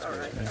 That's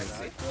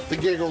great. The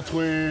Giggle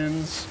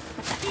Twins.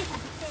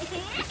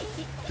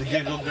 The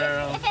Giggle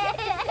Girl.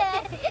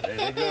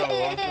 There you go,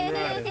 off and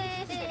running.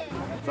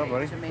 What's up,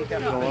 buddy? What's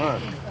going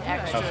on?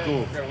 How's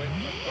school?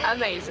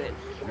 Amazing.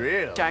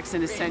 Real.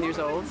 Jackson is 10 years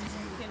old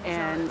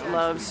and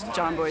loves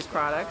John Boy's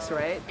products,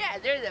 right? Yeah,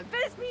 they're the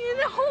best meat in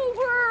the whole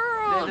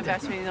world. They're the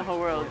best meat in the whole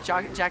world.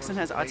 Jackson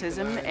has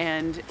autism,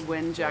 and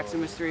when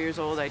Jackson was 3 years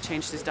old, I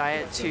changed his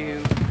diet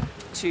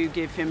to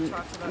give him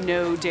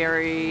no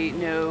dairy,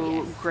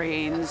 no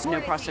grains,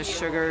 no processed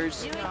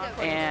sugars,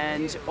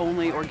 and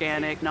only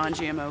organic,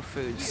 non-GMO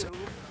foods.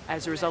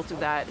 As a result of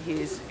that,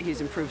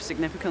 he's improved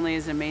significantly.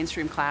 He's in a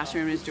mainstream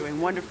classroom, is doing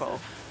wonderful.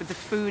 But the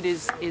food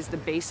is the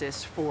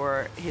basis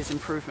for his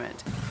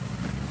improvement.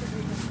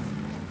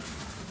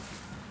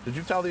 Did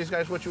you tell these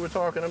guys what you were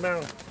talking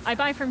about? I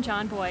buy from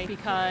John Boy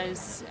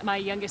because my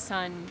youngest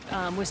son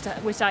was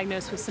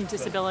diagnosed with some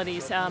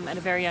disabilities at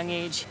a very young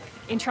age.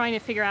 In trying to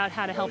figure out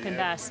how to help him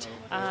best,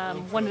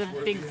 one of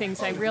the big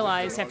things I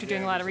realized after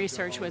doing a lot of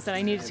research was that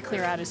I needed to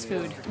clear out his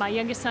food. My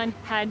youngest son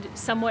had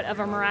somewhat of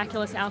a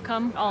miraculous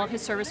outcome. All of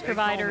his service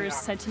providers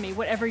said to me,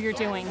 whatever you're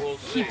doing,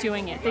 keep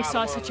doing it. They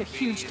saw such a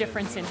huge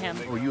difference in him.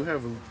 Oh, you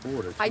have an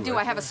order. I do.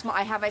 I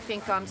have I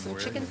think some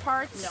chicken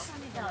parts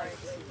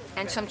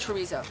and some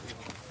chorizo.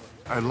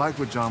 I like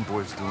what John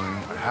Boy's doing.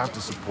 I have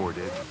to support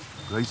it.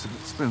 I used to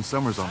spend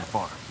summers on the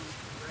farm.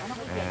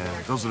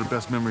 And those are the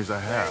best memories I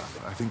have.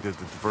 I think that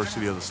the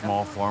diversity of the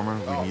small farmer,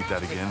 we need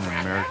that again in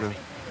America.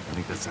 I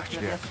think that's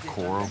actually at the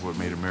core of what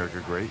made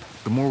America great.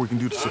 The more we can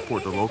do to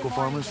support the local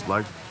farmers,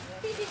 like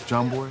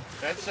John Boy,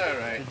 That's all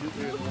right.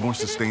 the more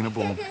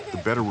sustainable,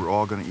 the better we're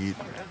all gonna eat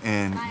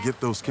and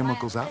get those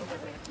chemicals out.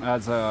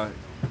 As a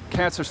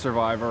cancer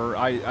survivor,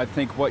 I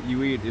think what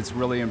you eat is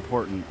really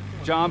important.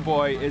 John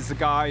Boy is the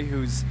guy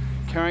who's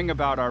caring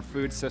about our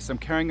food system,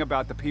 caring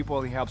about the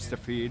people he helps to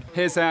feed.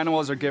 His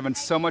animals are given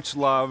so much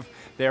love.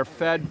 They're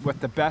fed with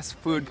the best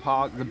food,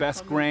 the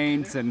best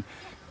grains, and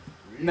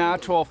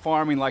natural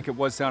farming like it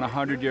was done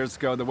 100 years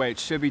ago, the way it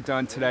should be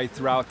done today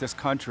throughout this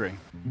country.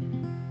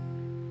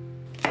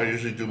 I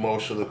usually do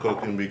most of the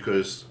cooking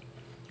because,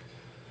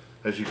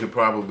 as you could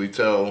probably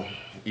tell,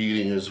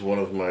 eating is one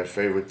of my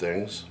favorite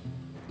things.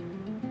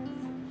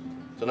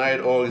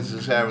 Tonight, August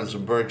is having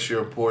some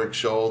Berkshire pork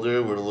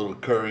shoulder with a little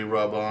curry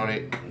rub on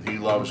it. He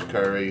loves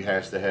curry,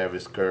 has to have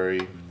his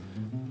curry.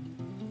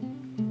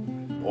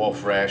 All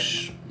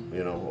fresh,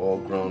 you know, all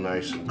grown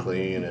nice and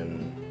clean,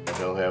 and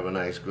he'll have a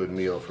nice good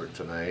meal for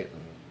tonight.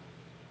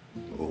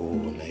 Oh,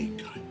 and they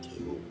got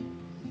to.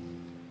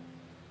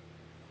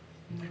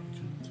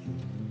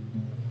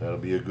 That'll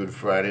be a good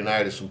Friday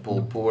night of some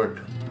pulled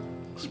pork.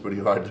 It's pretty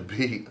hard to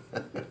beat.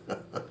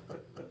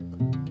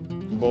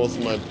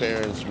 Both my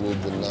parents will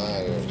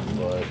deny it,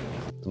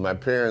 but my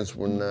parents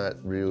were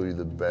not really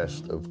the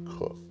best of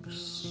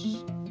cooks.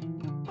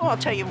 Oh, I'll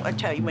tell you,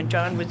 when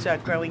John was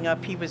growing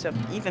up, he was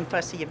even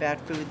fussy about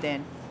food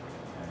then.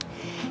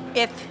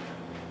 If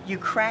you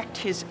cracked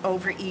his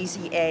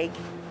over-easy egg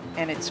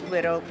and it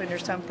split open or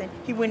something,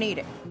 he wouldn't eat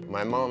it.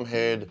 My mom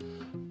had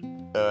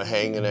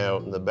hanging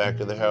out in the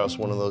back of the house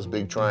one of those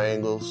big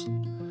triangles,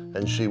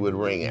 and she would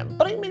ring it.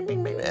 Bing, bing,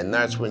 bing, bing. And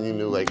that's when you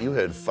knew, like, you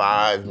had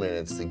 5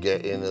 minutes to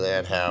get into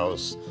that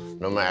house,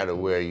 no matter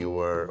where you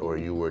were, or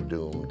you were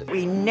doomed.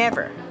 We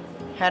never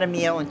had a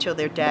meal until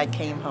their dad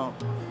came home.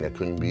 There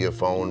couldn't be a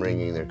phone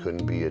ringing, there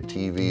couldn't be a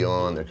TV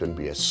on, there couldn't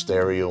be a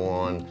stereo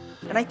on.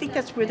 And I think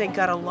that's where they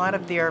got a lot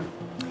of their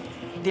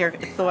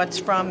thoughts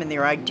from and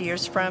their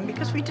ideas from,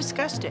 because we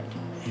discussed it.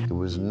 It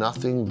was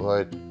nothing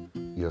but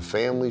your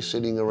family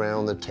sitting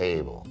around the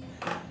table.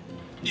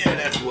 Yeah,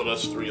 that's what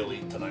us three will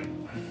eat tonight.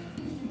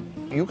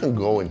 You can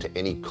go into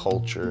any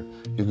culture,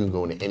 you can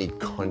go into any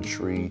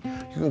country,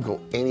 you can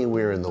go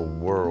anywhere in the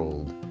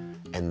world,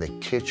 and the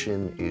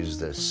kitchen is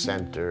the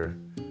center,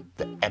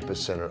 the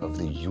epicenter of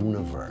the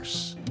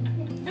universe.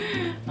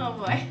 Oh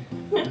boy.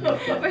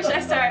 Where should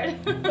I start?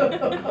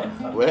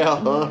 Well,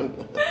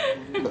 hon.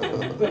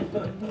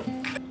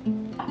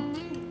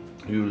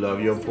 You love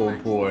your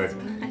pulled pork.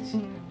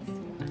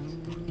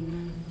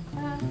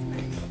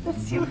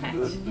 That's too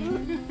much.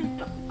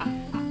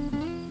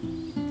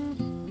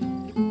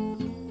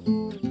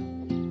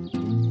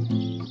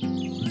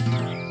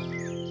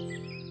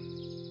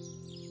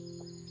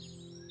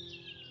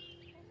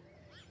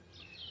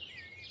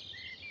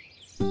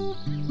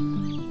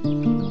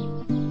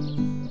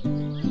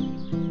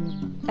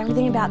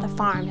 Everything about the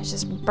farm is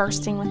just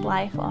bursting with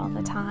life all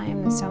the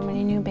time. There's so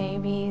many new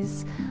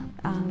babies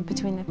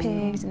between the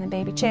pigs and the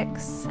baby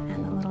chicks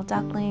and the little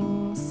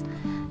ducklings,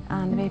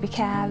 the baby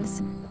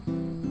calves.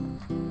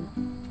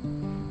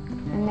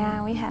 And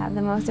now we have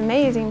the most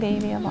amazing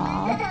baby of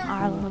all,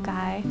 our little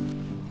guy.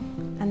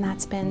 And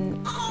that's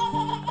been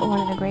one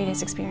of the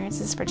greatest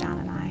experiences for John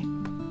and I.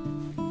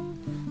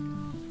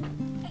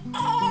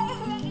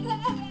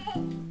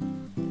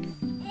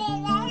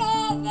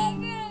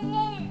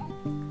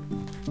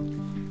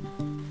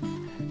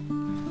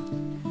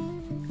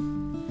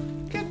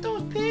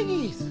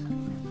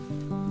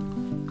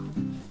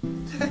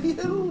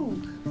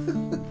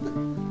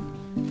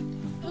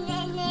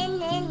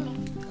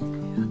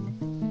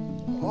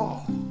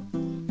 Oh,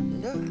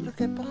 look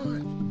at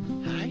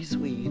Bon. Hi,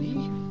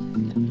 sweetie.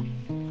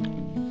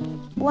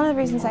 One of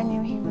the reasons I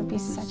knew he would be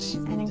such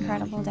an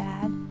incredible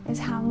dad is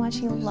how much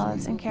he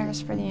loves and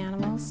cares for the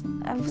animals.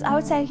 I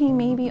would say he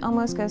maybe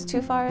almost goes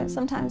too far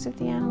sometimes with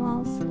the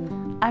animals.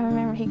 I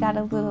remember he got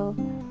a little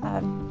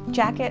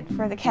jacket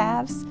for the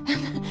calves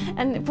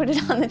and put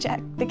it on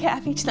the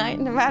calf each night,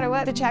 and no matter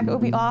what, the jacket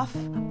would be off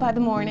by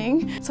the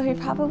morning. So he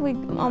probably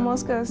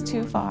almost goes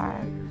too far,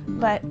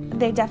 but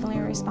they definitely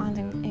are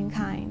responding in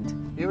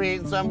kind. You're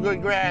eating some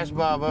good grass,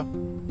 Bubba.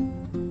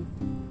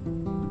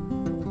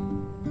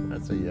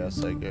 That's a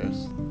yes, I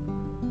guess.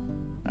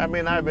 I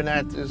mean, I've been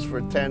at this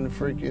for 10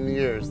 freaking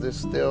years. This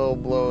still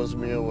blows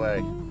me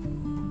away.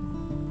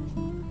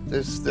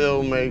 This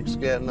still makes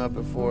getting up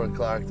at 4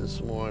 o'clock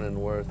this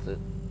morning worth it.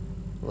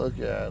 Look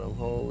at them,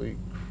 holy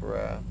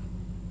crap.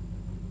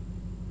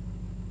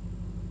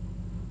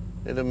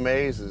 It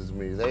amazes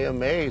me, they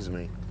amaze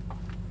me.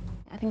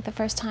 I think the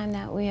first time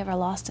that we ever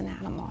lost an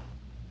animal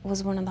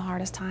was one of the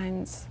hardest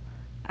times.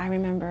 I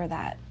remember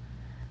that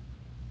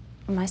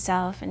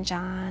myself and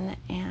John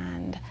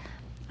and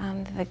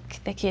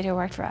the kid who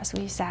worked for us,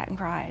 we sat and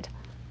cried.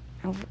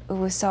 And it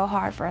was so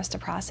hard for us to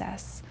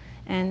process.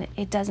 And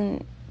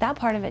that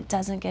part of it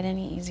doesn't get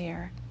any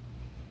easier.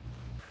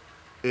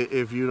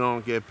 If you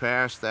don't get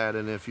past that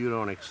and if you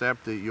don't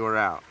accept it, you're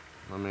out.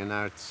 I mean,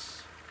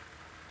 that's,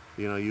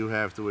 you know, you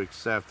have to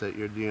accept that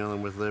you're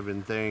dealing with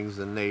living things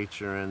and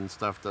nature, and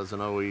stuff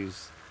doesn't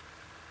always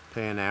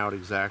pan out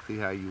exactly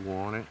how you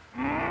want it.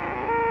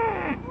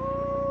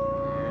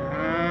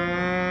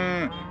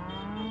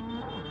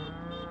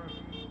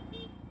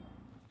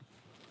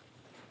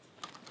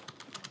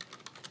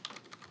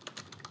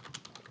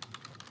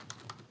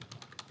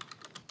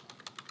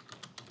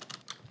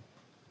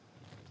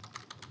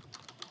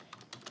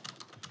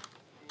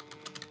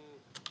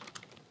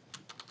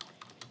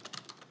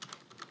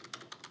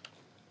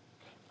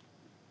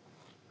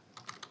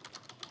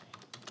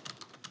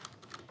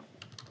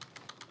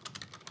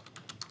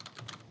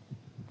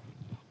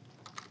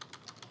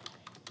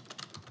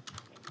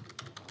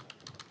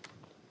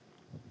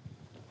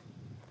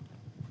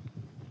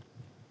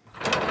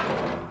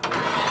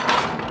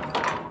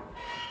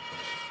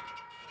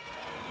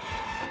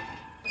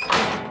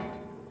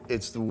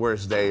 It's the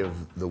worst day of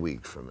the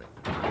week for me.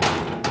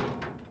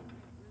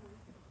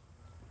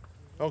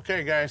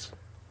 Okay, guys.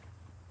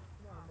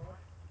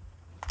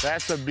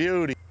 That's a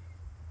beauty.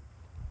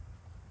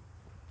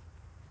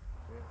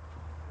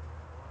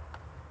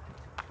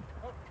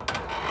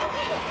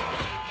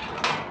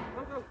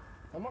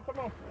 Come on, come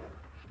on.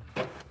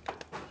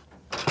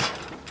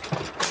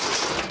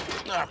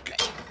 Okay.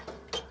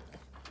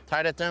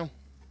 Tie that down.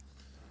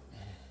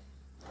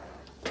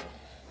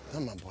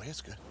 Come on, boy, it's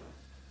good.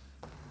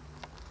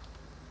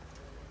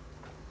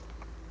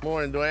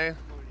 Morning, Dwayne.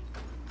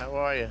 How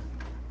are you?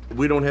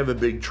 We don't have a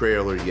big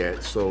trailer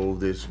yet, so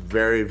this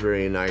very,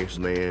 very nice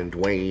man,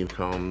 Dwayne,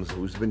 comes,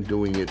 who's been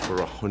doing it for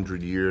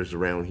 100 years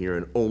around here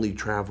and only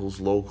travels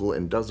local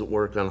and doesn't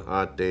work on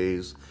hot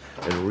days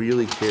and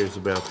really cares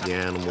about the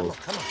animals.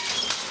 Come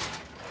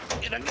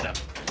on. Get up, get up.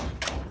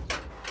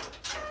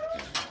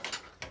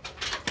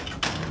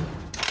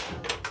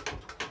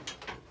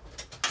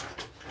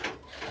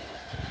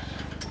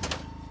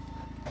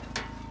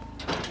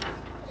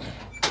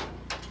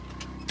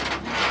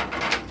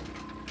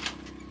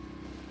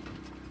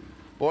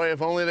 Boy,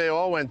 if only they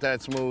all went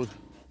that smooth.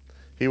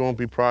 He won't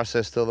be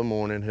processed till the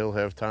morning. He'll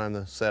have time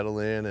to settle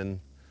in and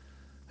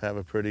have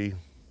a pretty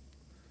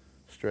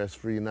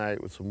stress-free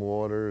night with some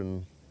water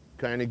and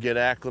kind of get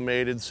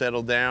acclimated,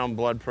 settle down,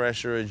 blood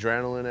pressure,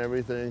 adrenaline,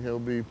 everything. He'll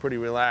be pretty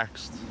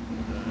relaxed.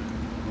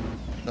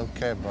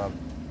 Okay, Bob.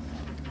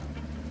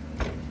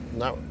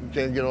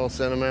 Can't get all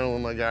sentimental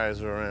when my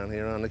guys are around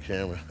here on the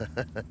camera.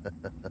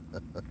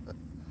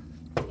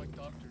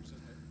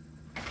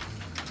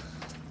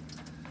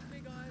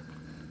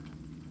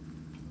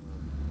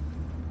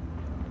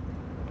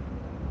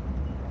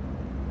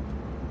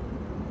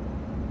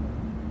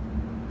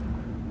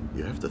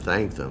 You have to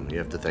thank them. You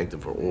have to thank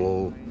them for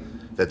all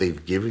that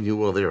they've given you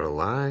while they're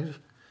alive.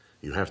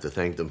 You have to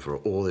thank them for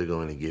all they're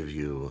going to give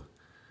you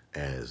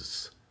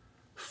as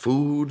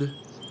food.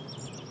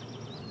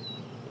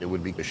 It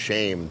would be a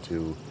shame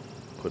to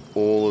put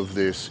all of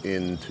this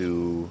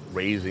into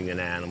raising an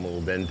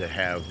animal, then to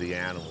have the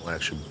animal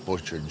actually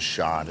butchered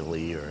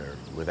shoddily or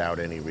without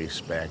any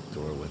respect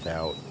or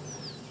without,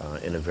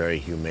 in a very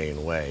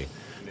humane way.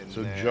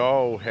 So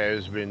Joe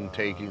has been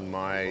taking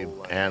my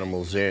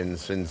animals in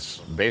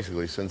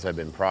basically since I've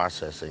been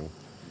processing.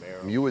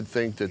 You would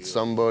think that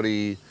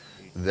somebody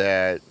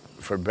that,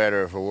 for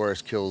better or for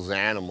worse, kills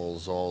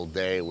animals all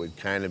day would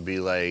kind of be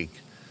like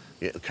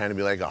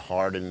a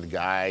hardened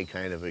guy,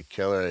 kind of a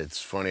killer.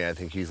 It's funny, I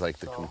think he's like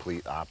the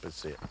complete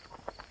opposite.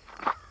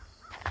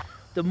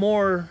 The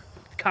more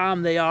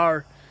calm they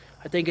are,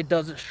 I think it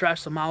doesn't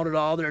stress them out at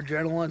all. Their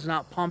adrenaline's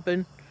not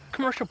pumping.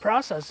 Commercial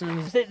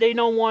processing, they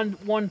know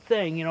one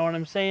thing, you know what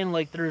I'm saying?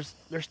 Like there's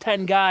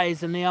 10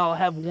 guys and they all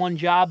have one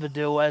job to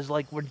do, as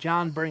like when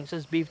John brings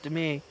his beef to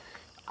me,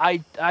 I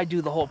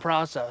do the whole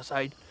process.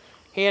 I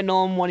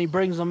handle him when he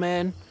brings them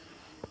in.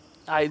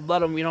 I let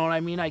them, you know what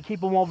I mean? I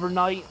keep them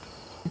overnight.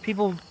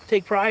 People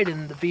take pride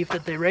in the beef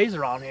that they raise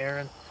around here,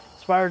 and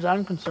as far as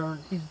I'm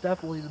concerned, he's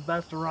definitely the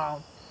best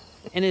around.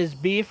 And his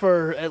beef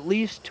are at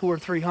least 200 or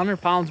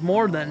 300 pounds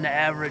more than the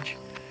average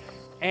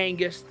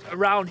Angus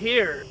around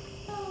here.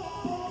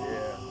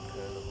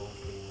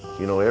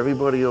 You know,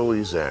 everybody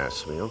always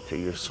asks me, okay,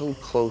 you're so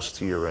close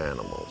to your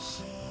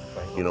animals.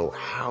 You know,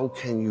 how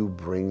can you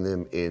bring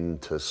them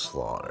into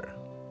slaughter?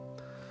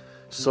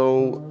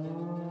 So,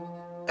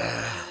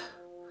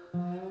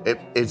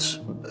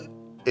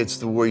 it's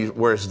the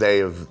worst day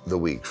of the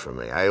week for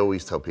me. I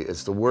always tell people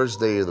it's the worst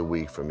day of the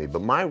week for me.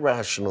 But my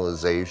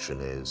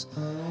rationalization is,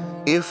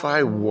 if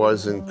I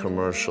wasn't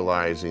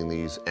commercializing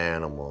these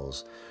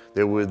animals,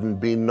 there would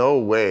be no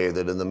way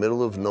that in the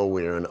middle of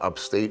nowhere in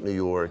upstate New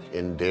York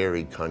in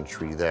dairy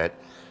country that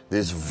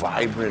this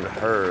vibrant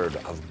herd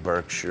of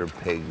Berkshire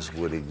pigs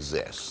would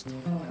exist.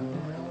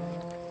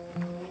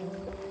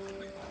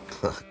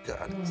 Oh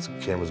God, this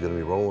camera's gonna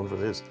be rolling for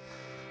this.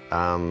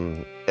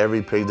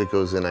 Every pig that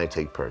goes in, I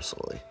take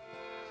personally.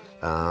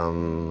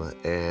 And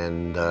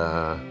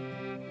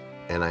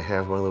I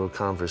have my little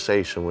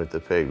conversation with the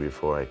pig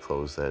before I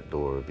close that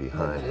door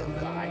behind him.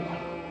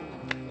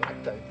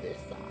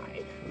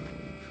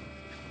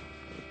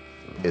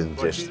 And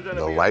just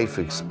the life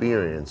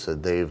experience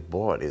that they've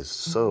bought is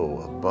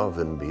so above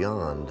and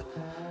beyond,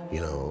 you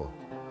know,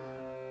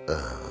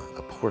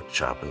 a pork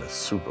chop in a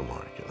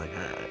supermarket. Like,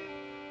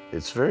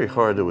 it's very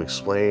hard to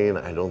explain.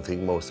 I don't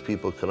think most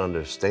people can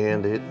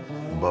understand it,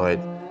 but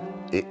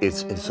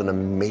it's an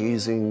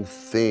amazing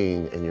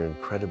thing, and you're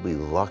incredibly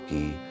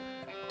lucky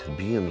to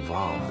be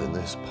involved in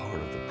this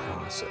part of the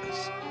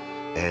process.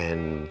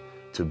 And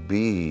to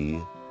be,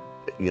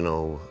 you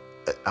know,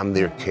 I'm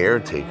their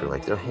caretaker,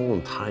 like their whole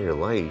entire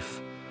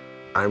life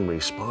I'm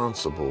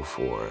responsible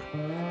for.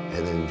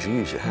 And then,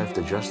 geez, you have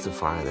to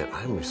justify that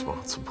I'm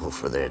responsible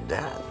for their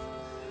death.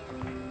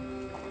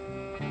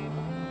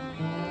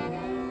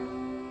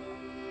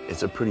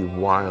 It's a pretty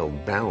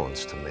wild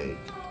balance to make.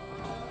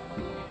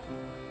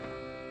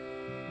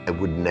 I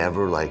would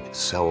never like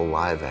sell a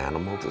live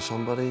animal to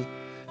somebody.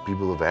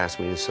 People have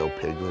asked me to sell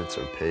piglets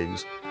or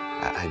pigs.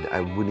 I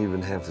wouldn't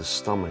even have the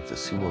stomach to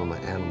see one of my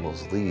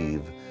animals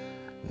leave,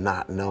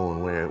 not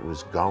knowing where it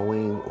was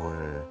going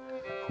or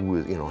who,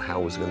 you know,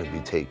 how it was going to be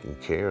taken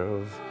care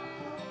of.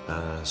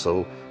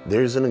 So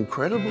there's an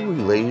incredible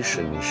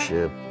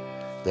relationship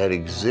that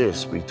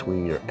exists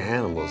between your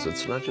animals.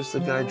 It's not just the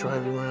guy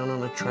driving around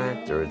on a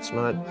tractor. It's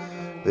not,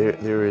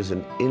 there is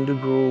an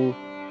integral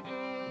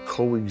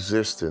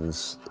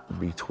coexistence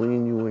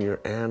between you and your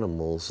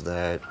animals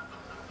that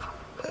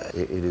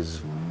it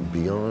is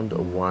beyond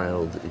a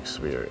wild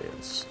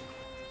experience.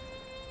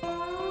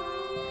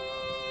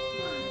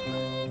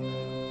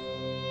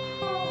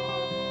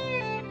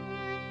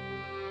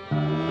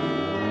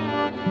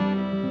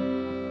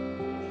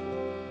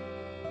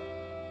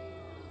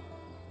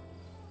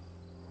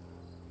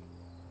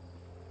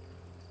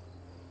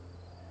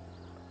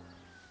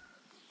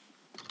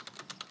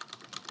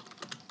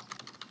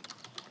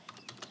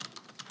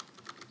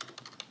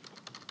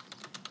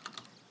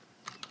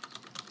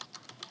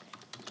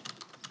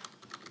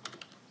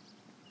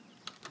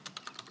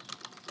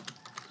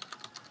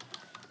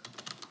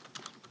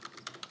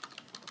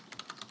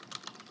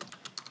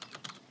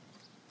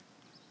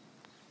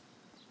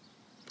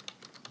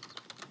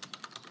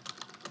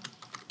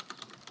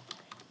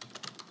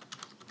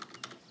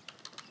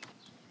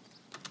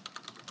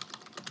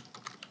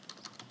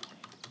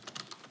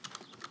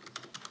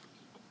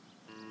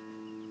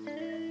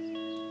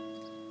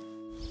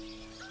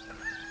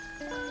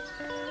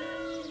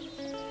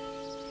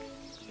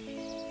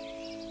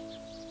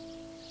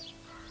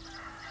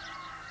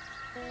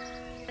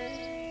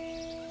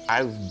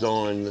 I've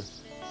done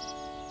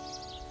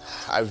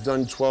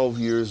 12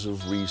 years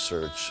of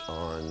research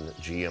on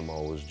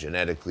GMOs,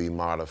 genetically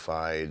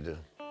modified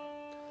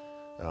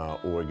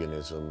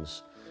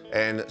organisms.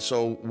 And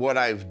so what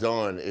I've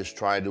done is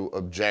try to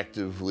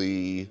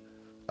objectively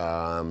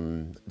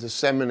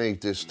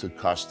disseminate this to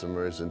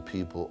customers and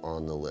people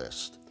on the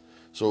list.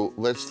 So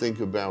let's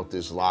think about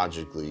this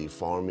logically,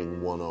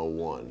 Farming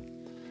 101.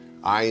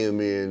 I am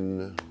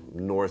in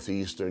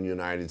northeastern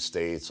United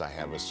States. I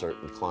have a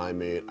certain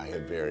climate. I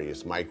have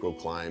various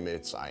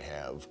microclimates. I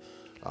have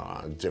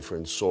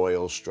different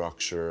soil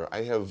structure.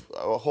 I have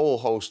a whole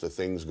host of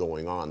things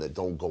going on that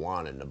don't go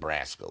on in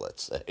Nebraska,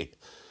 let's say.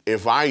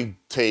 If I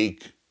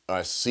take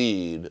a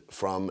seed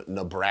from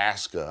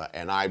Nebraska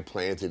and I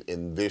plant it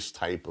in this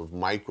type of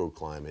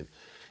microclimate,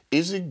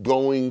 is it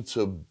going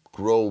to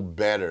grow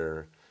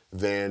better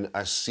than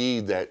a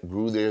seed that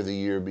grew there the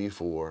year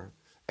before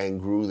and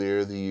grew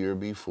there the year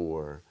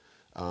before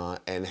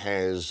and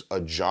has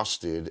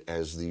adjusted,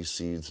 as these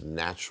seeds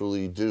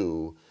naturally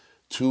do,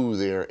 to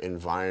their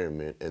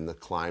environment and the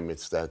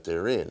climates that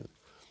they're in?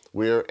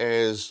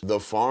 Whereas the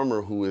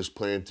farmer who is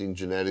planting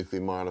genetically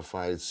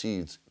modified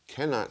seeds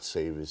cannot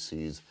save his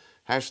seeds,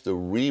 has to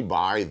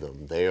rebuy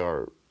them. They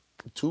are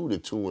 2 to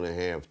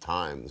 2.5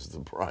 times the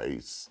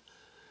price.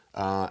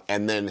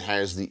 and then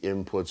has the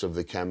inputs of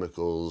the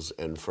chemicals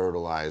and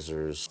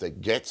fertilizers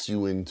that gets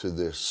you into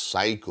this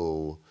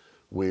cycle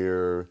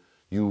where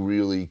you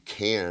really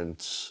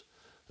can't,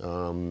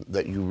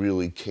 that you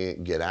really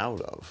can't get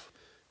out of.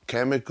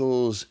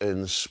 Chemicals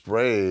and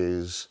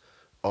sprays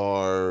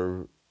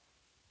have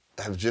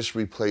just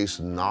replaced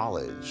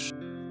knowledge.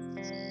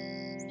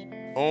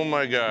 Oh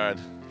my God,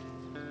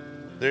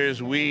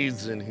 there's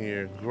weeds in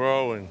here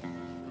growing,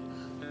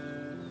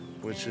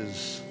 which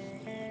is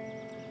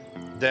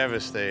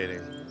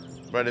devastating,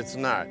 but it's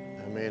not.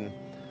 I mean,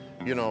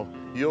 you know,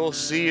 you'll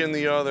see in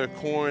the other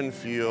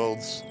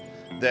cornfields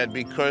that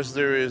because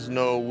there is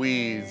no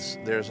weeds,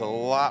 there's a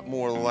lot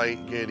more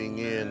light getting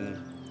in,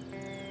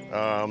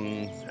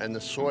 and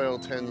the soil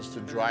tends to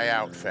dry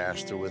out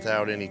faster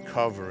without any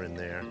cover in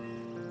there.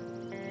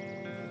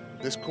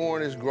 This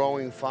corn is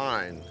growing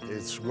fine.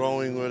 It's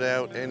growing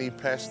without any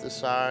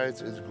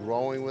pesticides. It's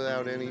growing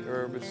without any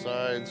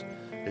herbicides.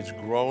 It's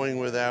growing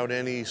without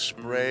any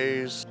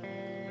sprays.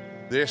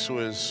 This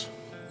was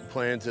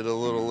planted a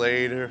little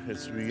later.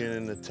 It's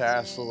beginning to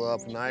tassel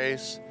up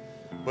nice,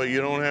 but you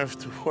don't have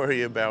to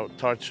worry about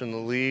touching the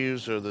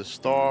leaves or the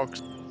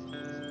stalks.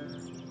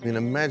 I mean,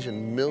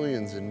 imagine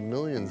millions and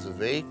millions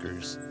of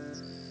acres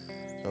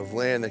of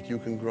land that you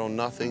can grow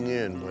nothing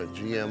in but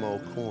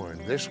GMO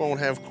corn. This won't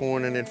have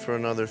corn in it for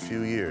another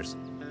few years.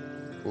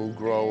 We'll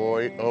grow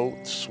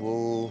oats,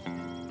 we'll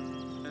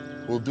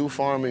do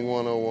farming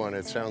 101.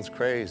 It sounds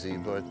crazy,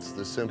 but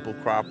the simple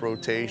crop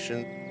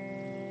rotation,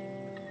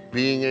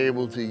 being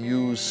able to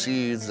use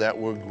seeds that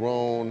were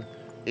grown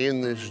in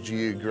this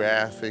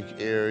geographic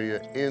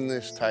area, in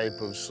this type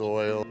of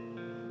soil.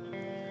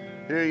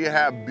 Here you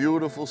have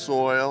beautiful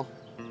soil.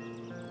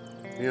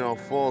 You know,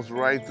 falls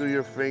right through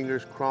your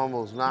fingers,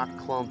 crumbles, not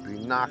clumpy,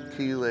 not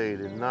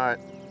chelated, not,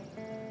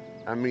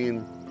 I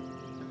mean,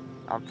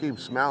 I'll keep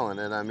smelling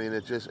it. I mean,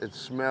 it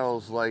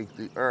smells like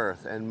the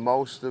earth. And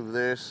most of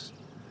this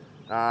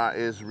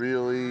is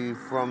really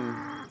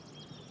from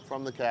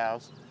the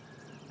cows.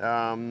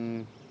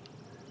 And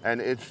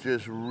it's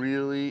just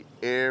really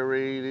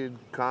aerated,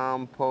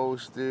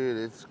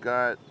 composted. It's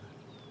got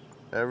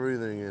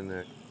everything in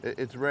there.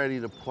 It's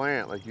ready to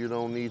plant. Like, you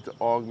don't need to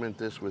augment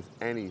this with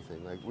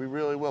anything. Like, we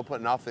really will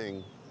put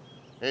nothing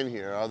in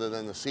here other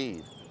than the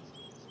seed.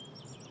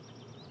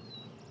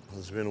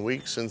 It's been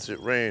weeks since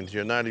it rained.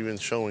 You're not even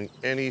showing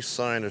any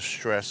sign of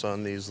stress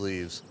on these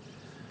leaves.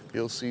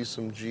 You'll see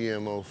some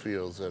GMO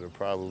fields that are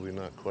probably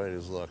not quite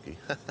as lucky.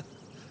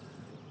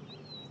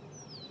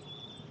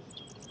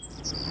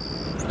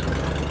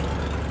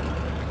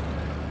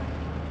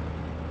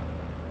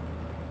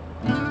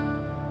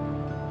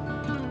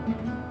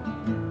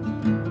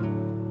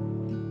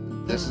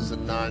 This is a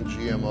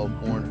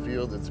non-GMO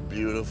cornfield. It's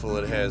beautiful.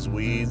 It has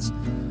weeds.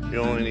 You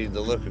only need to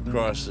look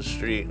across the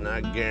street, and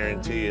I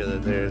guarantee you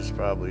that there's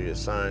probably a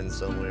sign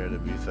somewhere to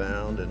be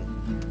found. And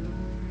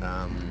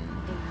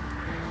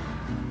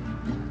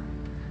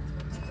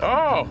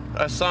oh,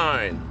 a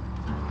sign.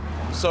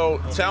 So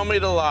tell me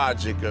the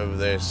logic of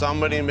this.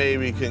 Somebody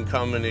maybe can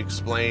come and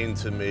explain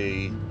to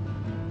me.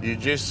 You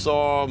just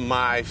saw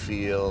my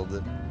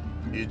field.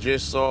 You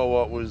just saw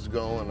what was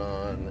going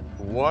on.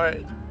 What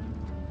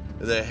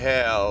the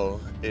hell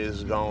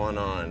is going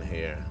on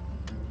here?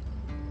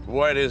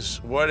 What is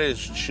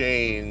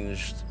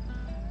changed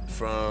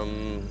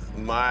from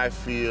my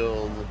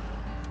field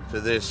to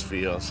this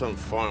field? Some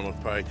farmer will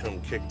probably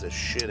come kick the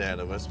shit out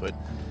of us, but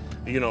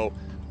you know,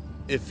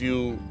 if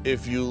you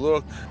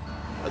look,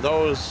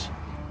 those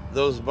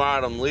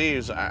bottom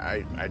leaves,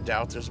 I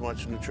doubt there's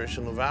much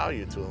nutritional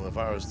value to them. If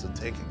I was to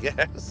take a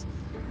guess,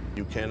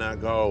 you cannot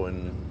go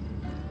and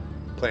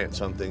plant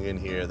something in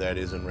here that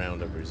isn't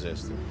Roundup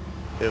resistant.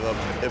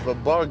 If a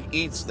bug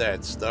eats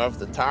that stuff,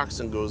 the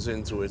toxin goes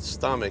into its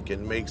stomach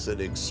and makes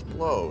it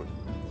explode.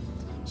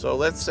 So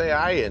let's say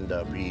I end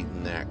up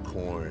eating that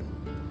corn.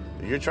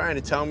 You're trying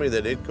to tell me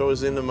that it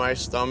goes into my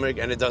stomach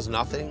and it does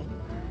nothing?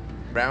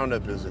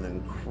 Roundup is an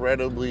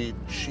incredibly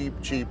cheap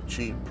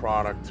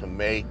product to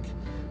make.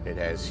 It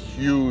has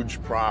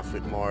huge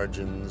profit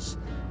margins,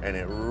 and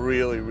it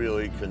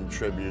really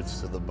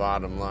contributes to the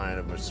bottom line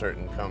of a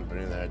certain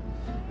company that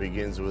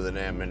begins with an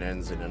M and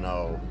ends in an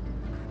O.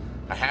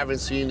 I haven't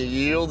seen the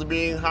yield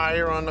being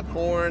higher on the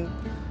corn.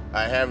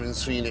 I haven't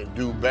seen it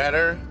do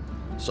better.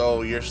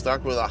 So you're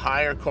stuck with a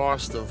higher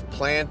cost of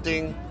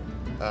planting,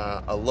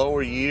 a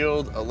lower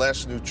yield, a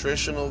less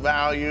nutritional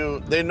value.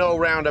 They know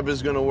Roundup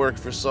is gonna work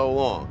for so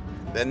long.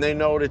 Then they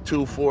know that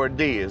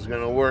 2,4-D is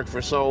gonna work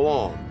for so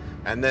long.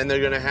 And then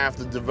they're gonna have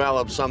to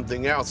develop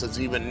something else that's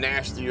even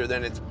nastier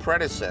than its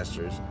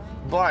predecessors.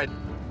 But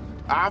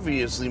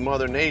obviously,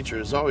 Mother Nature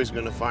is always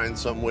going to find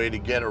some way to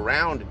get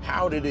around it.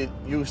 How did it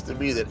used to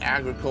be that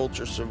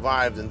agriculture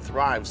survived and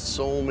thrived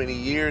so many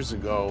years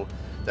ago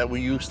that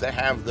we used to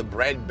have the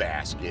bread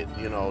basket?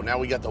 You know, now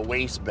we got the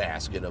waste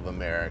basket of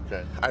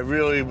America. I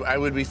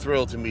would be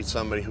thrilled to meet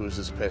somebody who's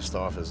as pissed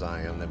off as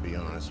I am, to be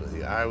honest with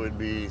you. I would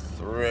be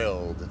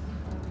thrilled.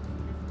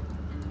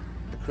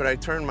 Could I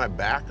turn my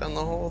back on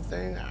the whole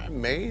thing?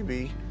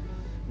 Maybe.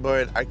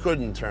 But I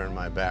couldn't turn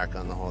my back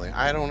on the whole thing.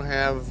 I don't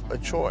have a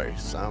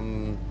choice. I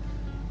don't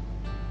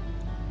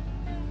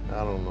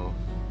know.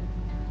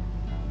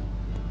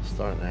 It's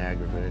starting to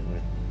aggravate me.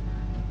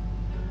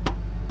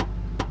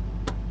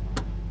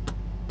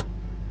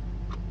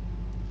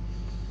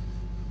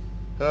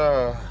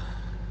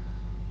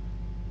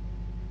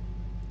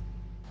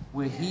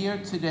 We're here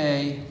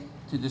today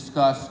to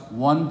discuss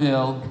one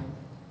bill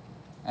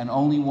and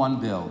only one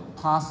bill.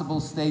 Possible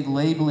state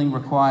labeling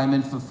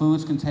requirement for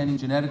foods containing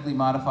genetically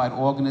modified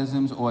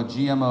organisms or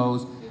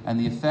GMOs and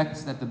the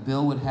effects that the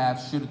bill would have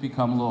should it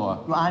become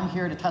law. I'm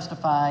here to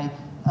testify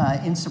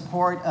in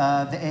support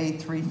of the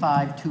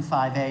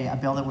A3525A, a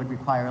bill that would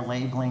require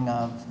labeling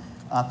of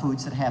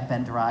foods that have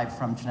been derived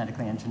from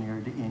genetically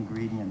engineered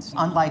ingredients.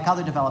 Unlike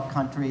other developed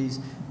countries,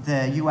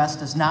 the U.S.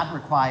 does not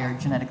require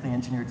genetically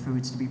engineered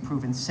foods to be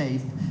proven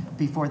safe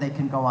before they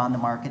can go on the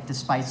market,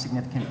 despite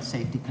significant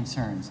safety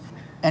concerns.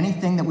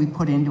 Anything that we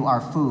put into our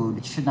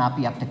food should not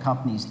be up to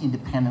companies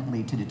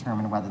independently to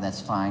determine whether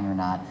that's fine or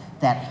not.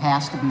 That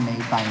has to be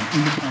made by an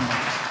independent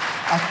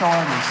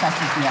authority,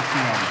 such as the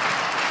FDA.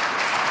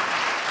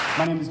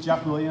 My name is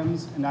Jeff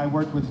Williams, and I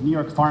work with New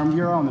York Farm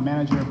Bureau. I'm the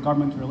manager of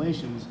government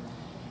relations.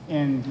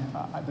 And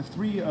the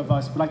three of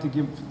us would like to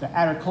give the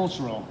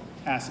agricultural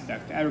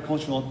aspect, the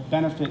agricultural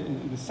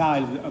benefit, the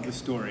side of the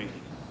story.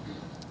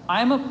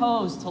 I'm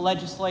opposed to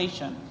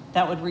legislation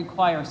that would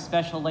require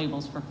special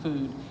labels for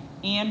food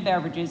and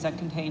beverages that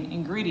contain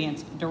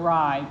ingredients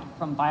derived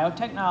from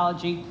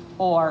biotechnology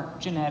or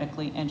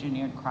genetically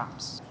engineered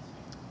crops.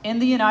 In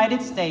the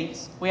United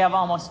States, we have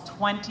almost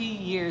 20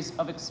 years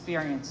of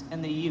experience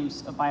in the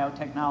use of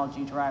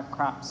biotechnology-derived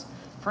crops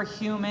for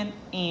human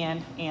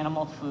and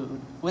animal food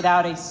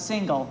without a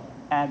single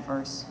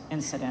adverse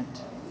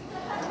incident.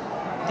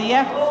 The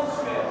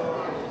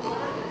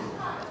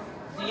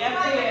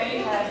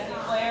FDA has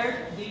declared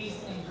these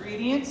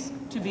ingredients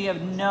to be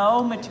of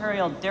no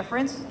material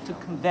difference to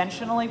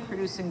conventionally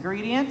produced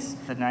ingredients.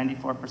 That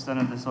 94%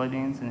 of the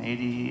soybeans and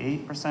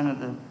 88% of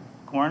the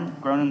corn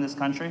grown in this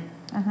country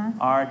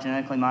are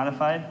genetically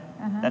modified.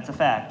 That's a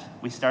fact.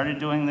 We started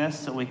doing this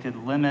so we could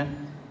limit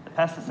the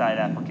pesticide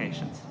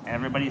applications. And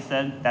everybody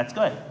said, that's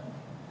good.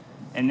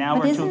 And now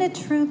but isn't it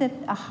true that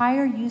a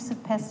higher use of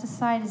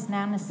pesticide is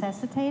now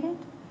necessitated?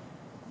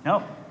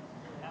 No.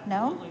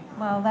 No?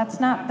 Well,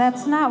 that's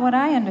not what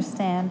I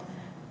understand.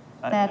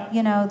 That,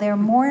 you know, there are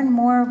more and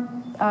more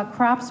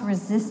crops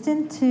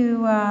resistant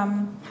to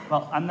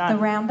well, I'm not, the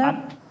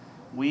Roundup?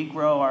 We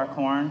grow our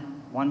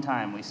corn one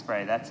time, we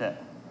spray, that's it.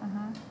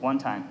 One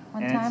time.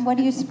 One time? What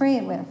do you spray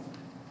it with?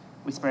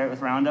 We spray it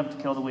with Roundup to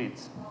kill the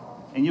weeds.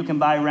 And you can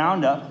buy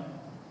Roundup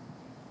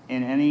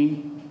in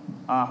any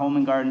home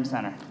and garden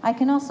center. I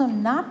can also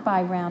not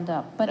buy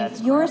Roundup, but That's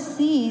if your correct.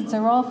 seeds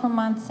are all from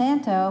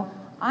Monsanto,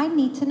 I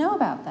need to know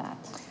about that.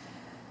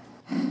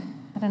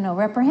 I don't know,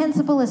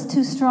 reprehensible is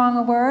too strong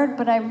a word,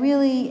 but I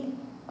really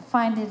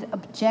find it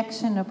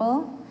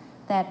objectionable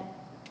that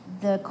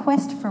the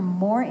quest for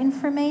more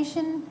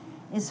information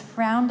is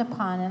frowned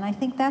upon, and I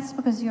think that's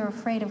because you're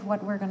afraid of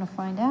what we're going to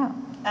find out.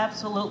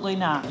 Absolutely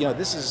not. You know,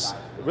 this is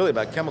really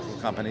about chemical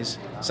companies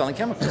selling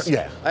chemicals.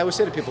 Yeah. I always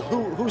say to people,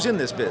 who's in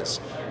this biz?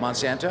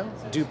 Monsanto,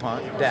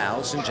 DuPont, Dow,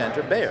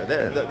 Syngenta, Bayer.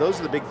 Those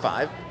are the big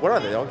five. What are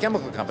they? They're all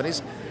chemical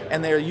companies,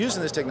 and they're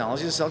using this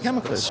technology to sell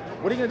chemicals.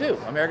 What are you going to do?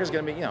 America's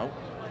going to be, you know,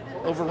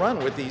 overrun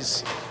with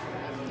these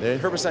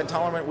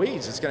herbicide-tolerant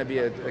weeds. It's going to be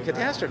a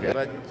catastrophe.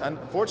 But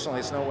unfortunately,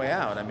 it's no way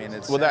out. I mean,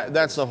 it's... Well,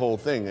 that's the whole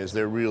thing, is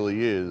there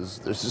really is.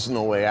 There's just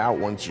no way out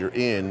once you're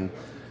in.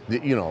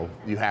 You know,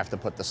 you have to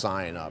put the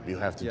sign up. You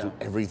have to do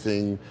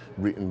everything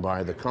written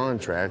by the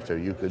contractor.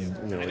 You could,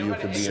 you know, you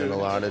could be in a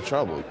lot of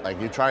trouble. Like,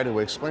 you try to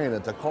explain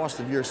that the cost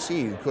of your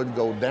seed could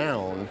go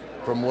down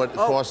from what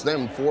cost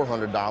them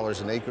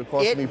 $400 an acre,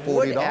 cost me $40. It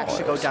would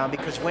actually go down,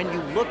 because when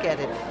you look at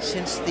it,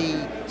 since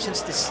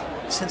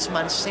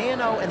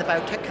Monsanto and the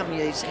biotech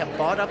companies have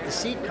bought up the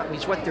seed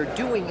companies, what they're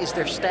doing is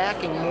they're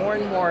stacking more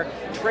and more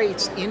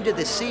traits into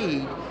the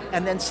seed.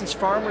 And then, since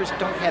farmers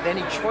don't have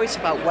any choice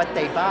about what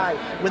they buy,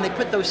 when they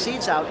put those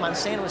seeds out,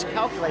 Monsanto has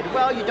calculated,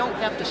 well, you don't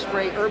have to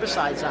spray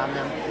herbicides on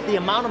them. The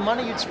amount of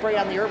money you'd spray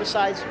on the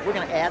herbicides, we're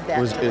going to add that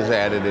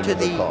to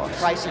the cost.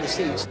 price of the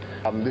seeds.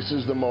 This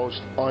is the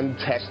most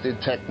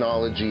untested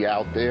technology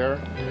out there.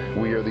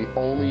 We are the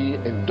only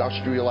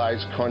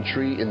industrialized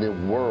country in the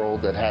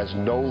world that has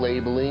no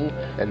labeling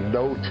and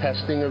no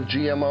testing of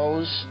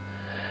GMOs.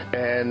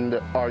 And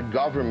our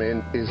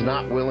government is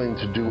not willing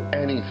to do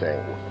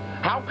anything.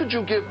 How could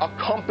you give a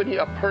company,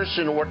 a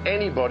person, or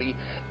anybody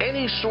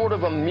any sort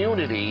of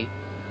immunity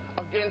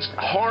against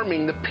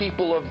harming the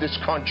people of this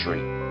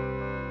country?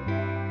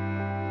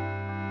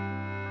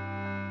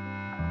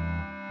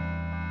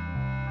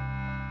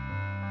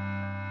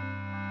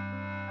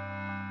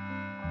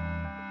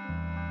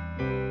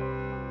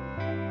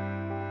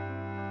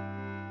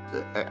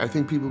 I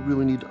think people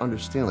really need to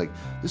understand, like,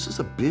 this is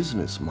a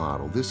business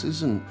model. This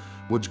isn't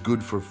what's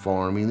good for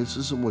farming. This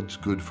isn't what's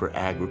good for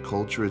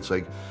agriculture. It's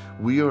like,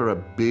 we are a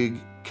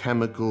big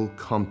chemical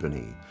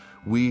company.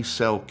 we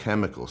sell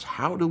chemicals.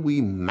 How do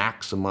we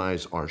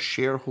maximize our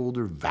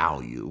shareholder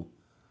value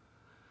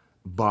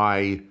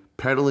by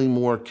peddling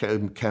more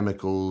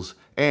chemicals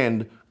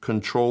and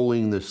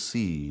controlling the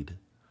seed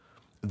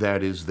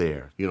that is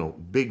there? You know,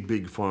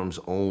 big farms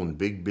own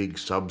big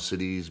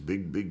subsidies,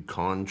 big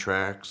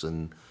contracts,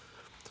 and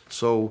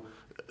so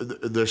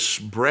the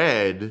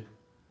spread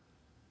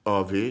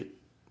of it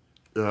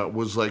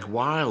was like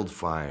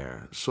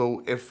wildfire.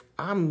 So if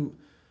I'm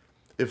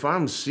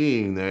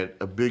seeing that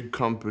a big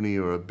company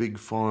or a big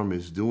farm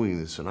is doing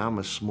this and I'm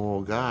a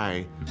small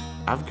guy,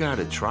 I've got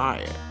to try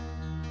it.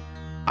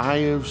 I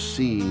have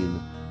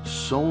seen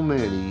so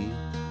many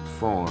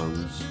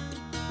farms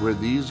where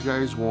these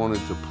guys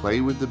wanted to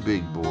play with the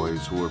big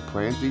boys who were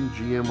planting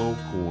GMO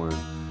corn,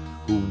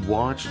 who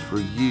watched for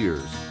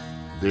years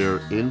their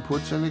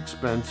inputs and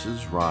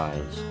expenses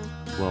rise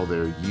while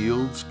their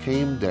yields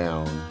came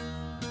down,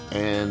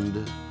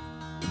 and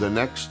the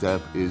next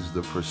step is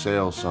the for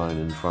sale sign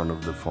in front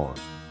of the farm.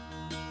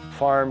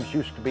 Farms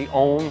used to be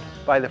owned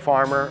by the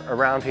farmer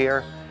around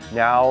here.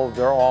 Now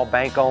they're all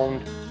bank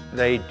owned.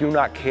 They do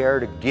not care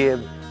to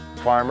give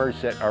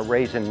farmers that are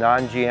raising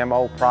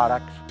non-GMO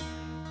products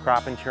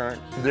crop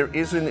insurance. There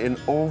isn't an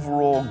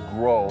overall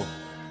growth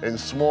in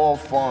small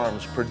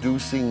farms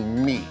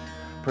producing meat,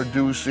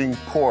 producing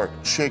pork,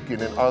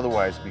 chicken, and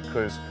otherwise,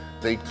 because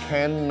they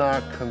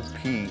cannot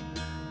compete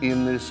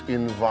in this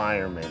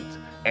environment.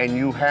 And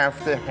you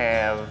have to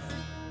have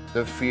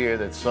the fear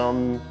that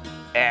some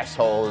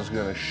asshole is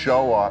gonna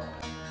show up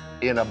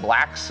in a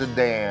black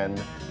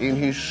sedan, in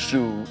his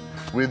suit,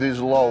 with his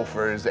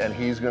loafers, and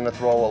he's gonna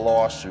throw a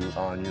lawsuit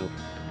on you.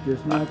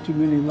 There's not too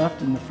many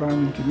left in the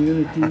farming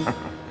community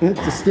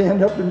to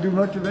stand up and do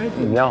much of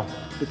anything. No.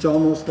 It's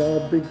almost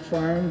all big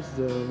farms.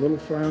 The little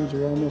farms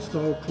are almost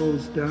all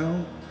closed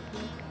down.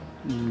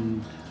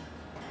 And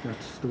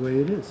that's the way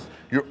it is.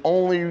 Your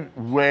only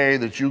way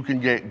that you can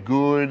get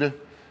good,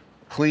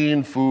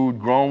 clean food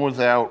grown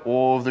without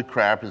all of the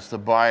crap is to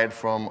buy it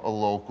from a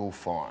local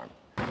farm.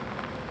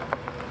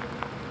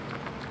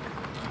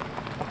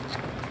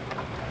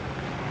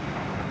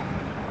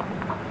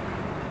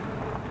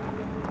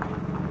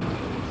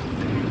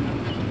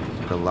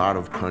 A lot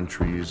of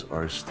countries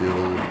are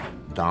still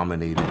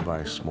dominated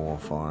by small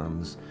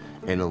farms,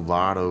 and a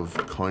lot of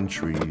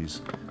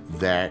countries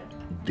that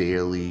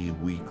daily,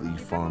 weekly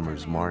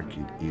farmers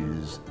market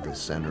is the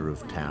center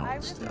of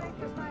town still.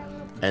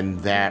 And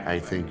that, I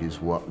think, is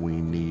what we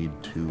need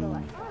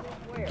to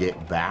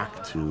get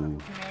back to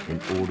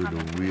in order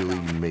to really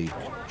make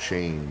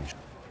change.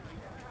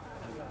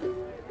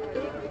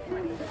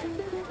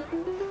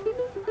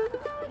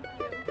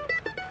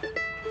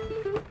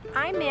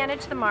 I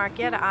manage the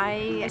market.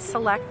 I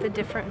select the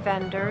different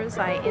vendors.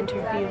 I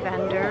interview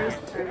vendors.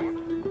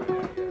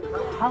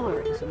 The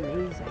color is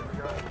amazing.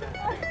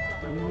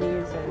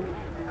 Amazing.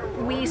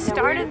 We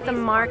started the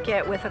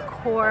market with a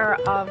core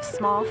of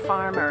small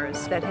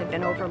farmers that had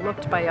been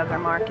overlooked by other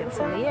markets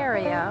in the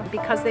area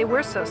because they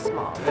were so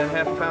small. And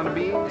half a pound of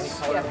beans?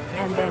 Yeah.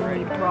 And then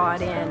we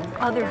brought in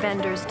other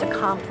vendors to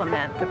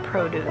complement the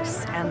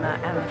produce and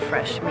the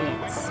fresh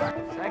meats.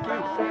 Thank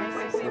you.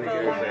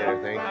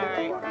 Thank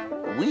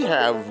you. We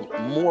have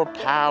more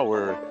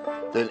power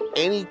than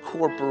any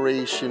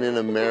corporation in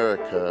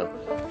America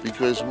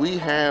because we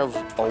have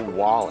a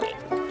wallet.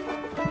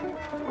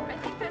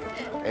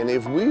 And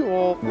if we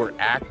all were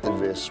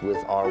activists with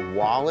our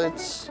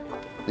wallets,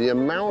 the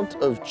amount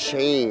of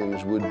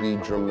change would be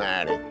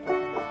dramatic.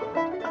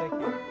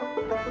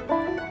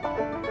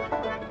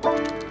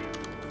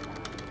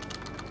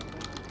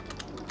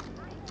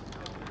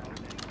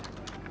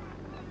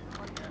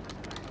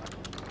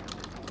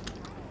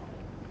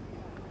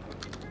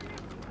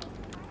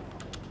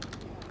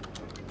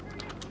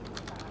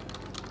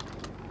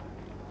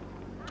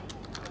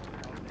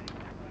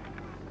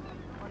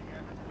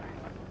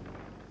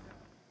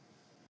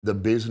 The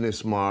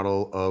business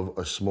model of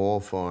a small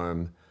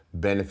farm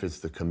benefits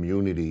the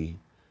community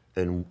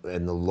and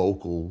the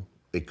local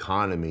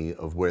economy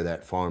of where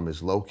that farm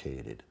is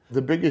located.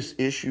 The biggest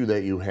issue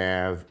that you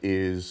have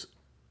is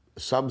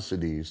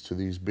subsidies to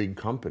these big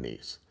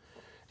companies.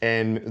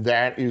 And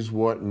that is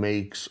what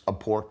makes a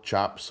pork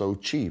chop so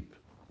cheap,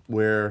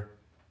 where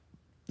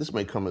this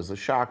may come as a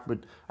shock, but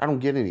I don't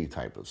get any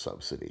type of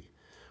subsidy.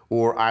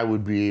 Or I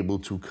would be able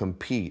to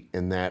compete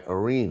in that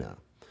arena.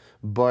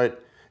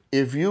 But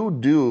if you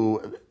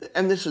do,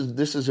 and this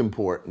is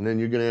important, and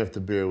you're gonna have to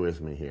bear with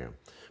me here,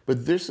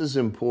 but this is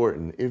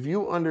important. If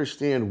you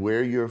understand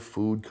where your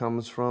food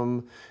comes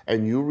from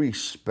and you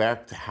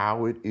respect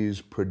how it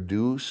is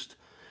produced,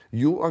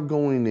 you are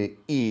going to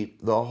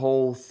eat the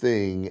whole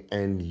thing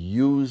and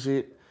use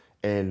it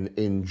and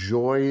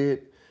enjoy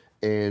it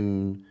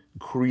and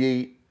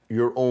create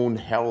your own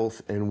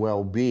health and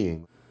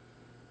well-being.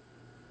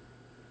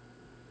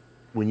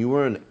 When you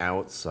are an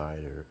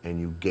outsider and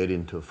you get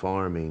into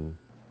farming,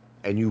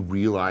 and you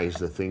realize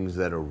the things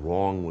that are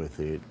wrong with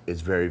it,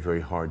 it's very,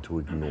 very hard to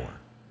ignore.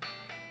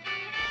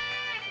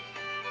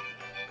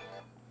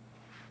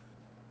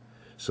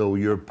 So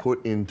you're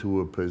put into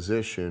a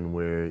position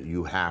where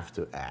you have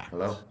to act.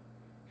 Hello?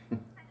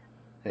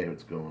 Hey,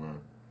 what's going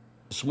on?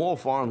 Small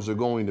farms are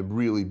going to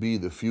really be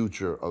the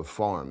future of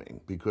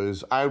farming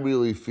because I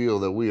really feel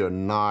that we are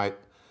not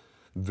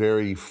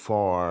very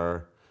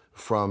far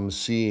from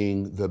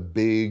seeing the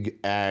big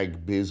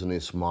ag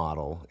business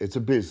model. It's a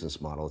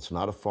business model, it's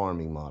not a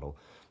farming model.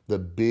 The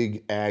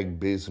big ag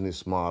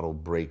business model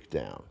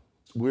breakdown.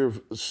 We're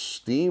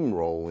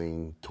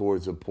steamrolling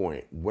towards a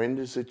point. When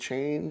does it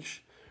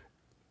change?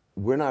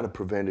 We're not a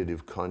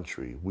preventative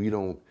country. We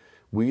don't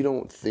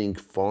think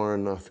far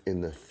enough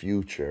in the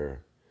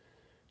future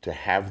to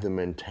have the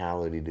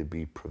mentality to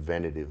be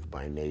preventative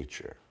by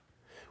nature.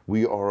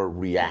 We are a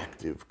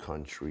reactive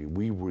country.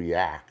 We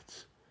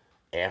react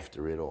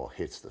after it all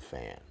hits the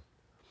fan.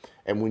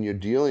 And when you're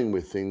dealing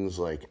with things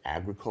like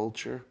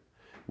agriculture,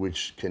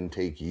 which can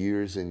take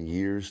years and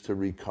years to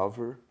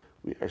recover,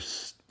 we are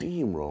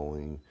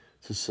steamrolling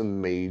to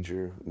some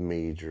major,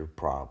 major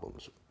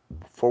problems.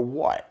 For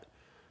what?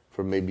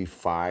 For maybe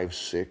 5,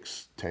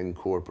 6, 10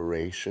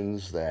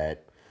 corporations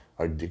that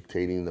are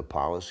dictating the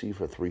policy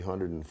for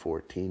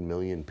 314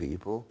 million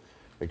people?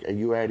 Like, are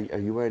you out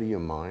of your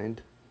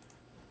mind?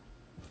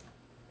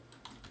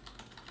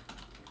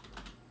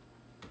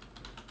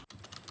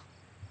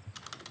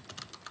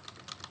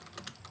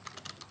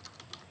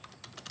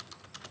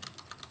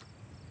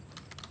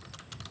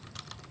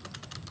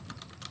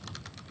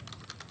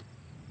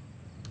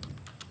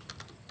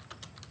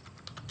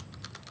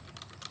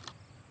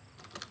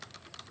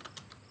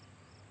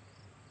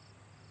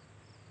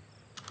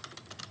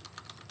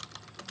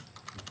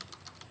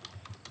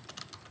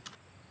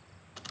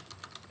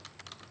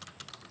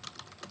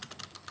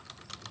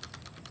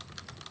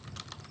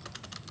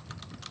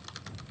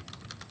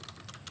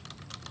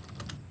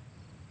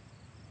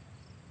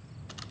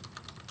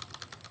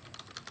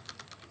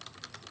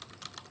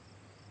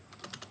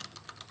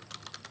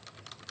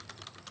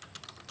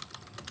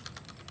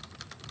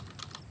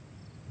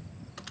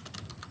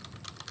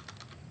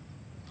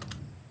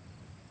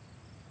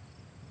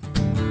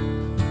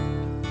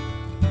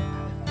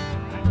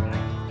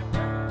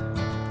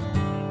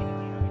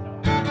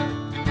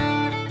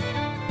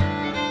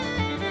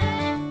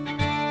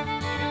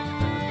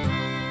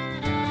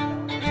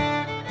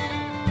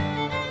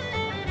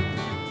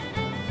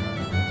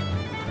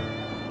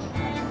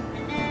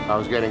 I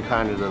was getting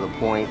kind of to the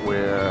point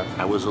where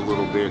I was a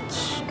little bit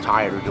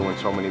tired of doing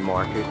so many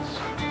markets.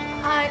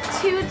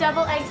 2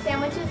 double egg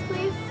sandwiches,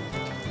 please.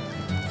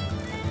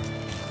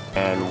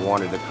 And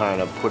wanted to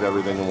kind of put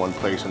everything in one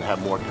place and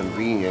have more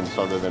convenience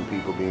other than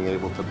people being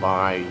able to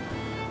buy,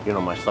 you know,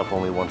 my stuff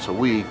only once a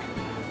week,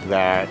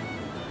 that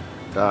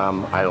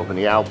I opened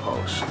the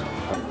Outpost.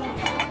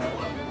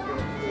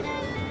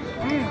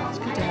 It's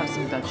good to have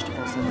some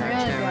vegetables in there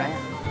Really too, good. right?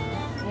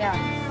 Yeah.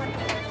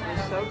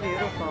 They're so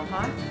beautiful,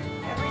 huh?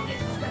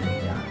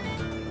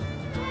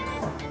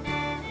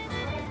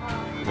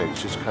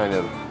 It's just kind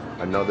of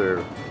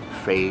another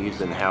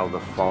phase in how the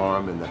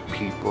farm and the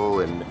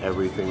people and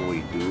everything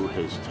we do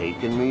has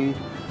taken me.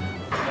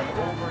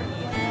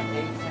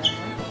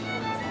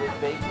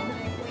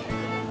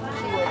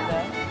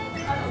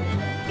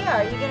 Yeah,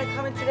 are you gonna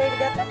come in today to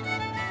get them?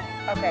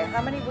 Okay,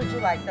 how many would you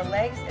like? The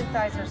legs and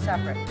thighs are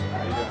separate.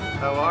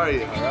 How are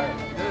you? All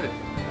right, good.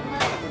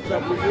 What's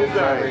up with you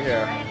guys?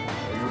 Here.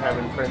 Are you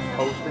having French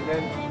toast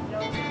again?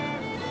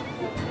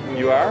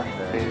 You are?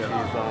 She's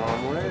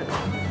on with.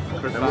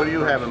 And what are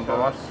you having,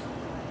 boss?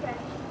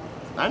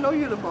 I know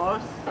you're the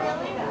boss.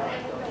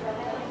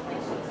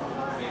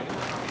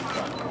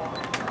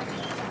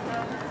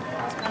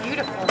 It's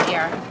beautiful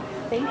here.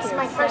 Thank It's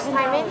my first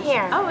time in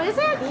here. Oh, is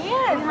it?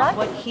 Yeah, I love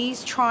What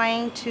he's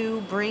trying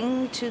to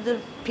bring to the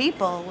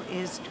people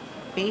is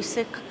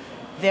basic,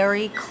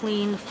 very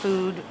clean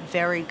food,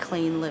 very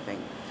clean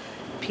living.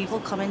 People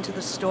come into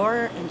the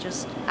store and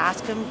just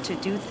ask him to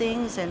do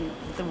things, and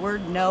the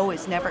word no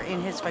is never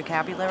in his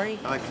vocabulary.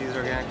 I like to use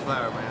organic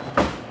flour,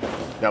 man.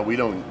 Now we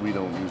don't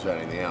use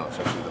anything else.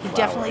 Actually, the He flour.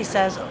 definitely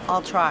says,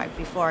 "I'll try"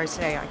 before I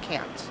say I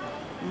can't,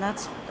 and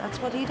that's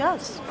what he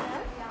does.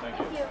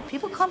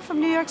 People come from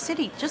New York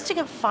City just to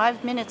get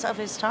 5 minutes of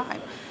his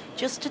time,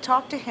 just to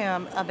talk to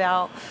him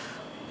about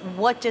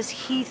what does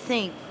he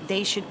think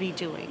they should be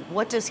doing?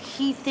 What does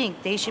he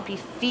think they should be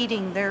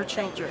feeding their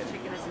children?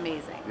 Chicken is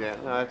amazing. Yeah,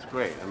 no, that's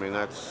great. I mean,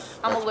 that's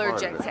I'm part of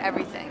allergic it. to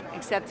everything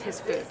except his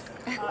food.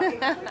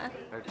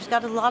 He's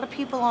got a lot of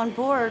people on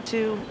board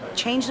to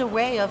change the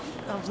way of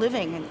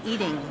living and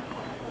eating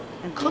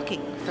and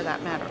cooking, for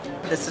that matter.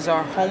 This is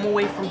our home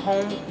away from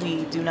home.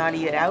 We do not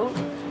eat out.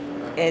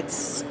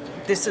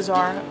 This is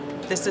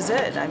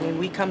it. I mean,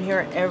 we come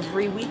here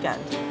every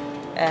weekend,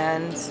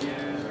 and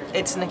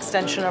it's an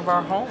extension of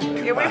our home.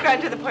 Yeah, we've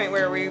gotten to the point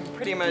where we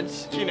pretty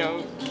much,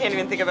 can't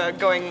even think about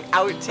going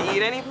out to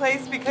eat any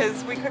place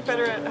because we cook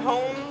better at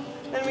home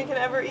than we can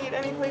ever eat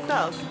any place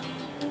else.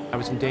 I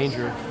was in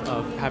danger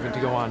of having to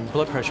go on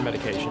blood pressure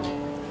medication.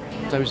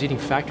 I was eating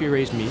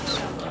factory-raised meats,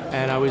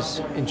 and I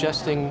was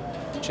ingesting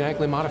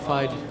genetically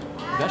modified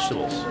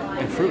vegetables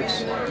and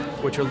fruits,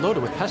 which are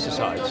loaded with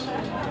pesticides.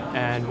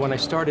 And when I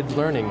started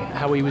learning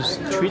how he was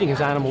treating his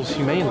animals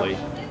humanely,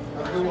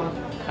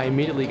 I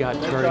immediately got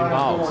very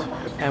involved.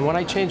 And when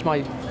I changed my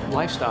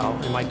lifestyle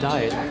and my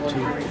diet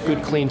to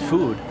good, clean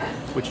food,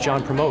 which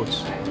John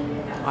promotes,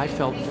 I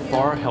felt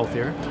far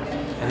healthier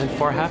and then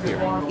far happier.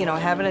 You know,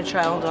 having a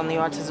child on the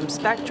autism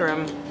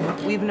spectrum,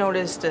 we've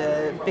noticed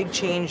a big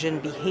change in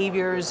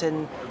behaviors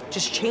and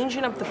just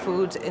changing up the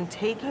foods and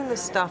taking the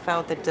stuff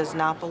out that does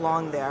not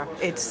belong there.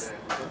 It's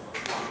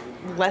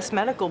less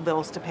medical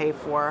bills to pay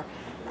for,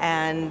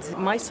 and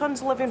my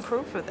son's living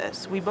proof of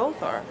this. We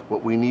both are.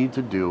 What we need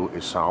to do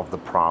is solve the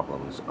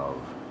problems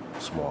of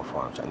small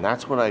farms, and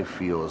that's what I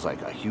feel is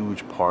like a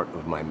huge part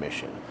of my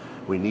mission.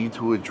 We need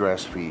to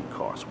address feed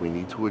costs. We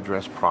need to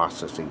address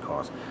processing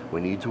costs.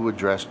 We need to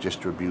address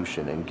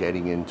distribution and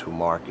getting into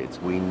markets.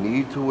 We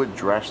need to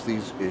address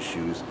these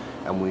issues,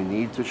 and we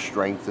need to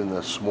strengthen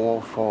the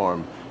small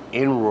farm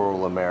in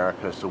rural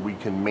America so we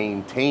can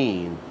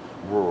maintain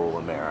rural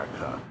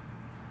America.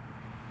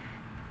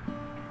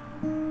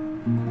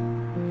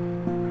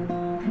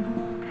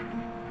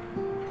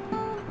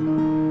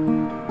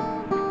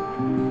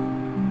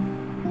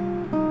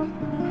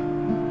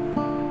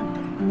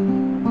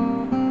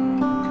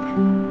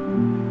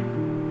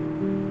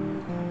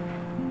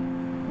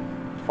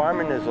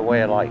 Farming is a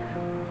way of life.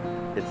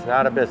 It's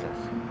not a business.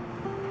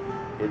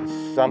 It's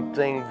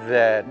something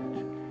that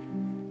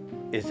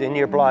is in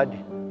your blood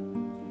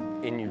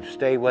and you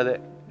stay with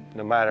it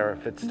no matter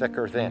if it's thick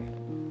or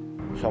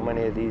thin. So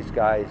many of these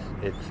guys,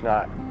 it's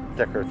not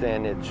thick or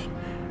thin, it's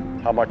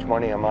how much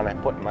money I'm gonna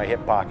put in my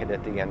hip pocket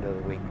at the end of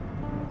the week.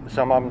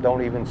 Some of them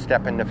don't even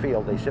step in the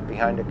field. They sit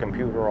behind a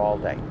computer all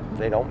day.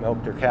 They don't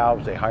milk their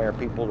cows. They hire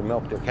people to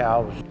milk their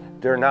cows.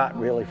 They're not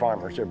really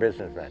farmers, they're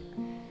businessmen.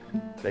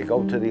 They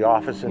go to the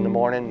office in the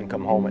morning and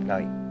come home at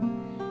night.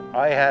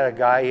 I had a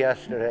guy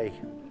yesterday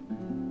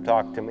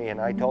talk to me and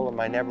I told him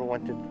I never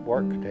went to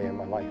work a day in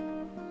my life.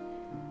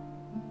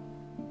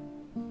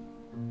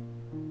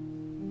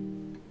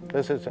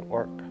 This isn't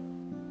work.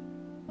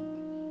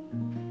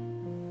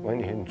 When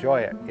you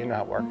enjoy it, you're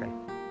not working.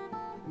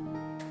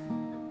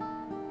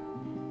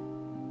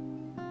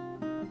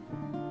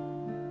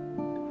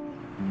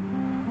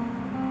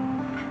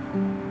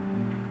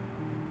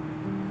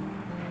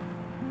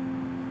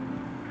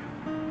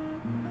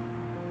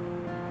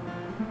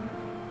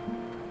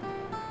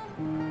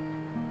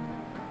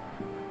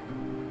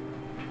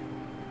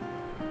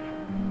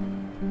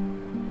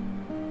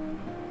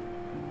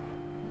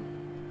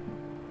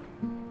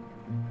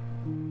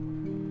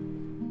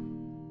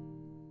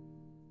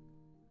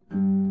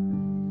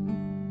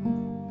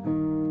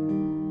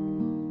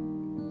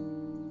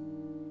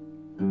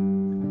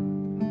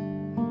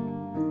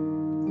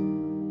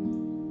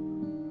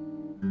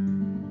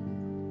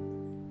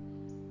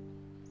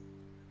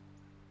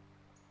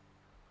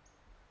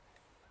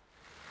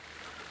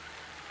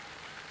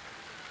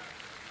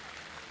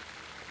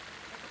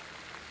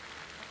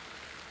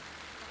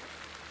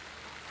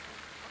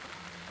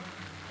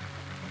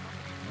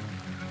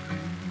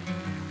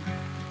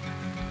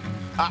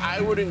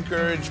 I would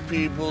encourage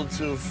people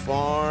to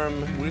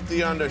farm with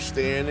the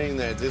understanding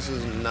that this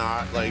is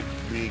not like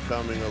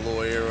becoming a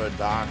lawyer or a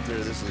doctor.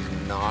 This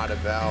is not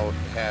about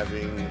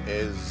having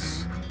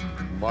as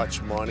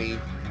much money.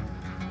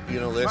 You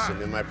know, listen,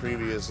 in my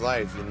previous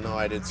life, you know,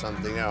 I did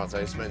something else.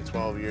 I spent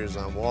 12 years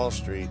on Wall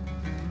Street.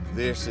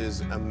 This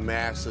is a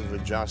massive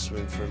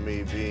adjustment for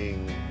me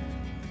being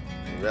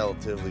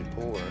relatively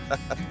poor.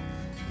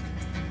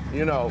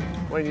 You know,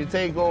 when you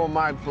take all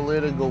my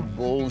political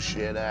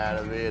bullshit out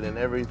of it and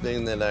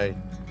everything that I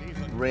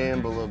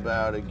ramble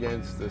about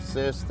against the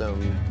system,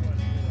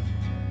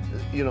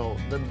 you know,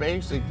 the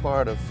basic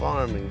part of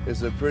farming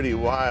is a pretty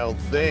wild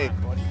thing.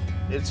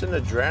 It's an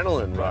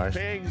adrenaline rush.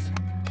 Pigs,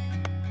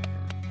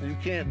 you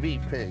can't beat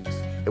pigs.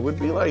 It would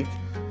be like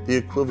the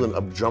equivalent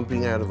of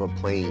jumping out of a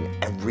plane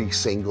every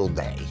single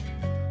day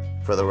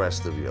for the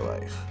rest of your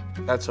life.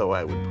 That's how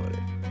I would put it.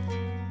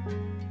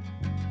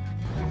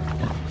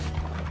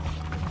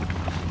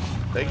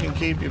 They can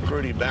keep you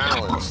pretty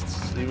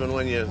balanced, even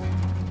when you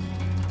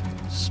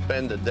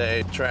spend a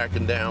day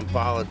tracking down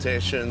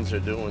politicians or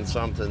doing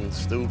something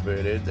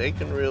stupid. They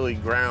can really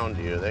ground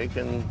you. You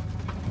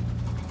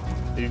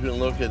can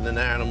look at an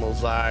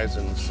animal's eyes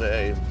and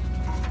say,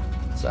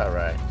 it's all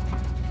right.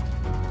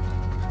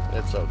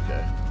 It's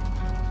okay.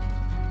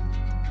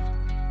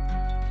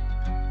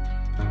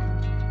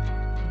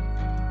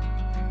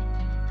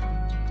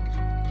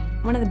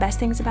 One of the best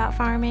things about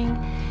farming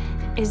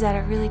is that it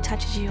really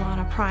touches you on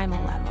a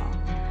primal level.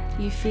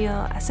 You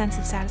feel a sense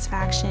of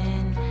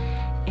satisfaction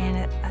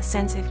and a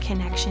sense of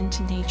connection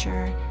to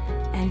nature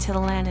and to the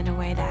land in a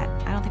way that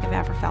I don't think I've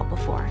ever felt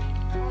before.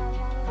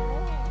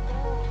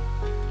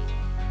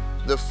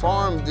 The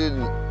farm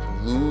didn't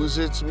lose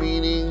its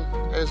meaning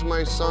as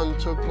my son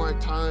took my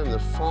time. The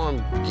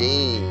farm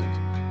gained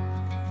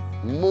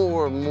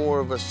more and more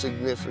of a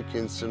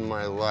significance in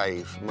my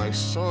life. My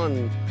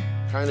son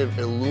kind of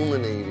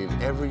illuminated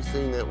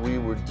everything that we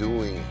were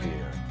doing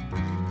here.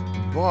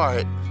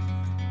 But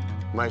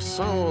my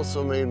son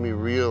also made me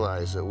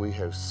realize that we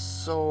have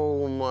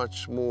so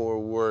much more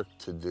work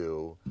to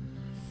do.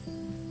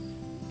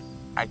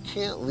 I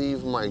can't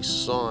leave my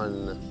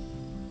son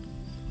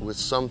with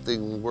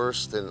something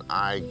worse than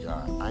I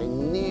got. I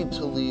need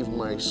to leave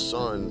my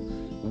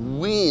son,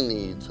 we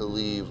need to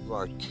leave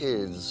our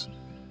kids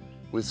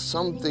with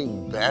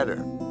something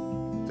better.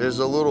 There's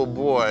a little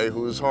boy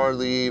who's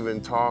hardly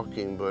even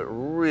talking, but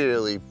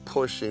really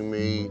pushing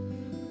me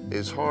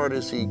as hard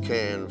as he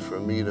can for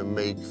me to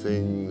make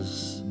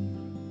things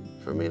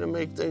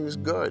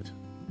good.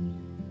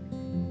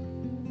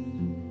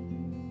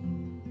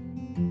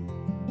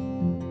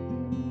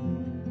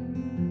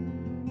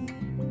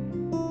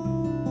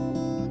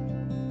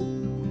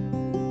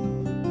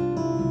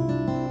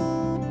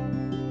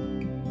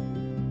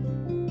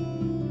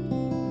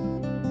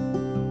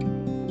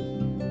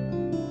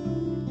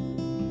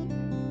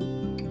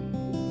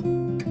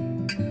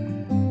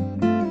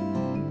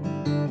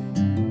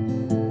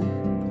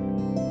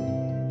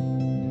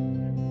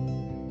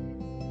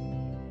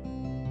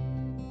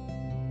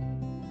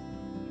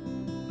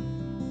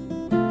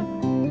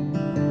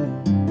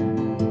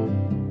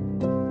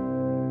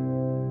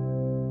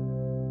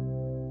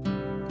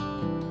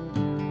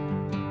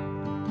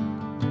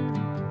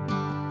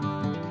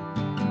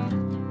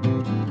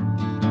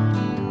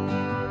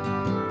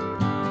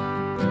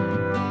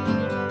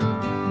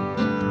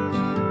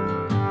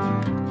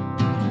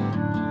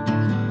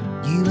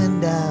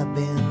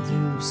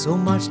 So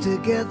much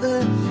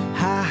together,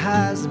 high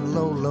highs and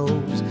low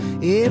lows,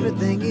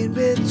 everything in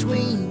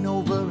between,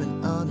 over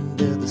and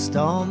under the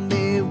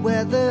stormy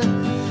weather.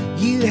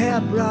 You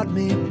have brought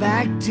me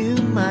back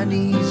to my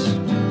knees.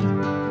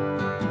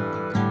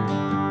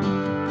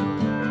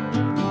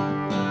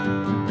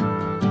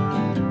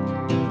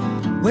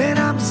 When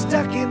I'm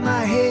stuck in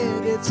my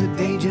head, it's a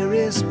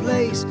dangerous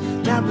place.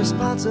 Not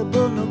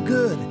responsible, no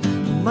good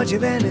for much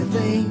of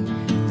anything.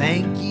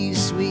 Thank you,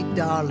 sweet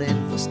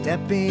darling, for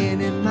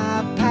stepping in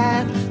my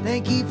path.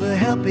 Thank you for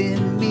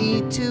helping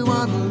me to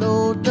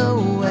unload the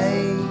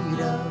weight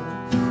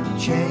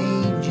of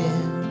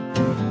changing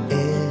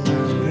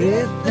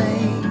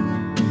everything.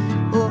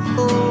 Oh,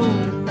 oh,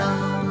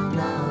 no,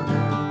 no,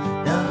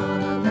 no,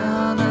 no,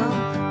 no, no,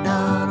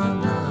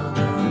 no,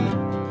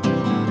 no.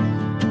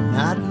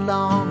 Not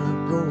long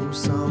ago,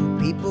 some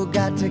people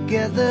got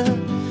together,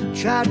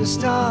 tried to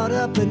start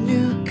up a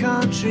new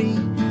country.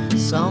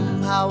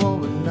 Somehow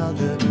or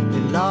another, they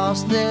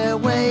lost their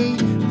way.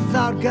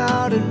 Thought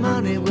God and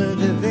money were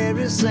the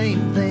very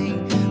same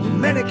thing. When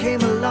many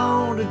came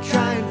along to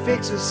try and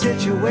fix the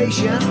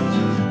situation,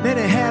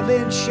 many have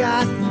been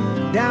shot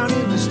down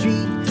in the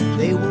street.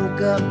 They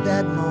woke up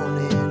that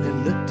morning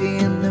and looked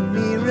in the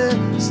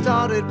mirror,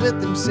 started with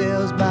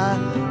themselves by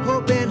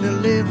hoping to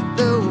lift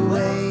the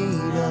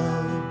weight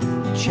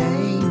of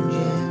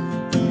changing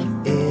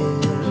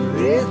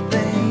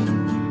everything.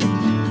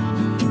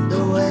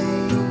 The way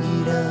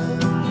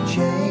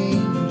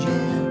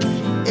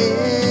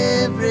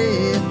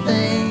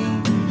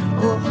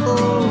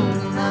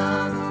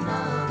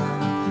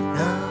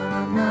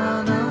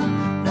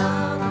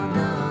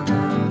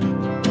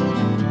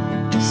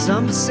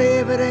some say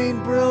if it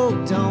ain't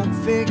broke, don't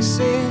fix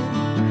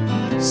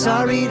it.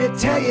 Sorry to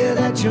tell you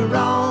that you're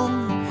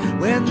wrong.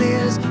 When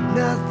there's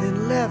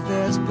nothing left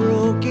that's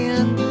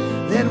broken,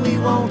 then we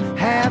won't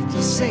have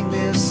to sing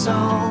this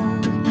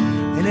song.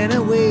 And in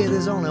a way,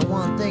 there's only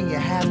one thing you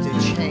have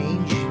to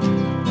change: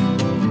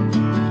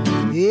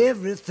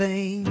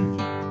 everything.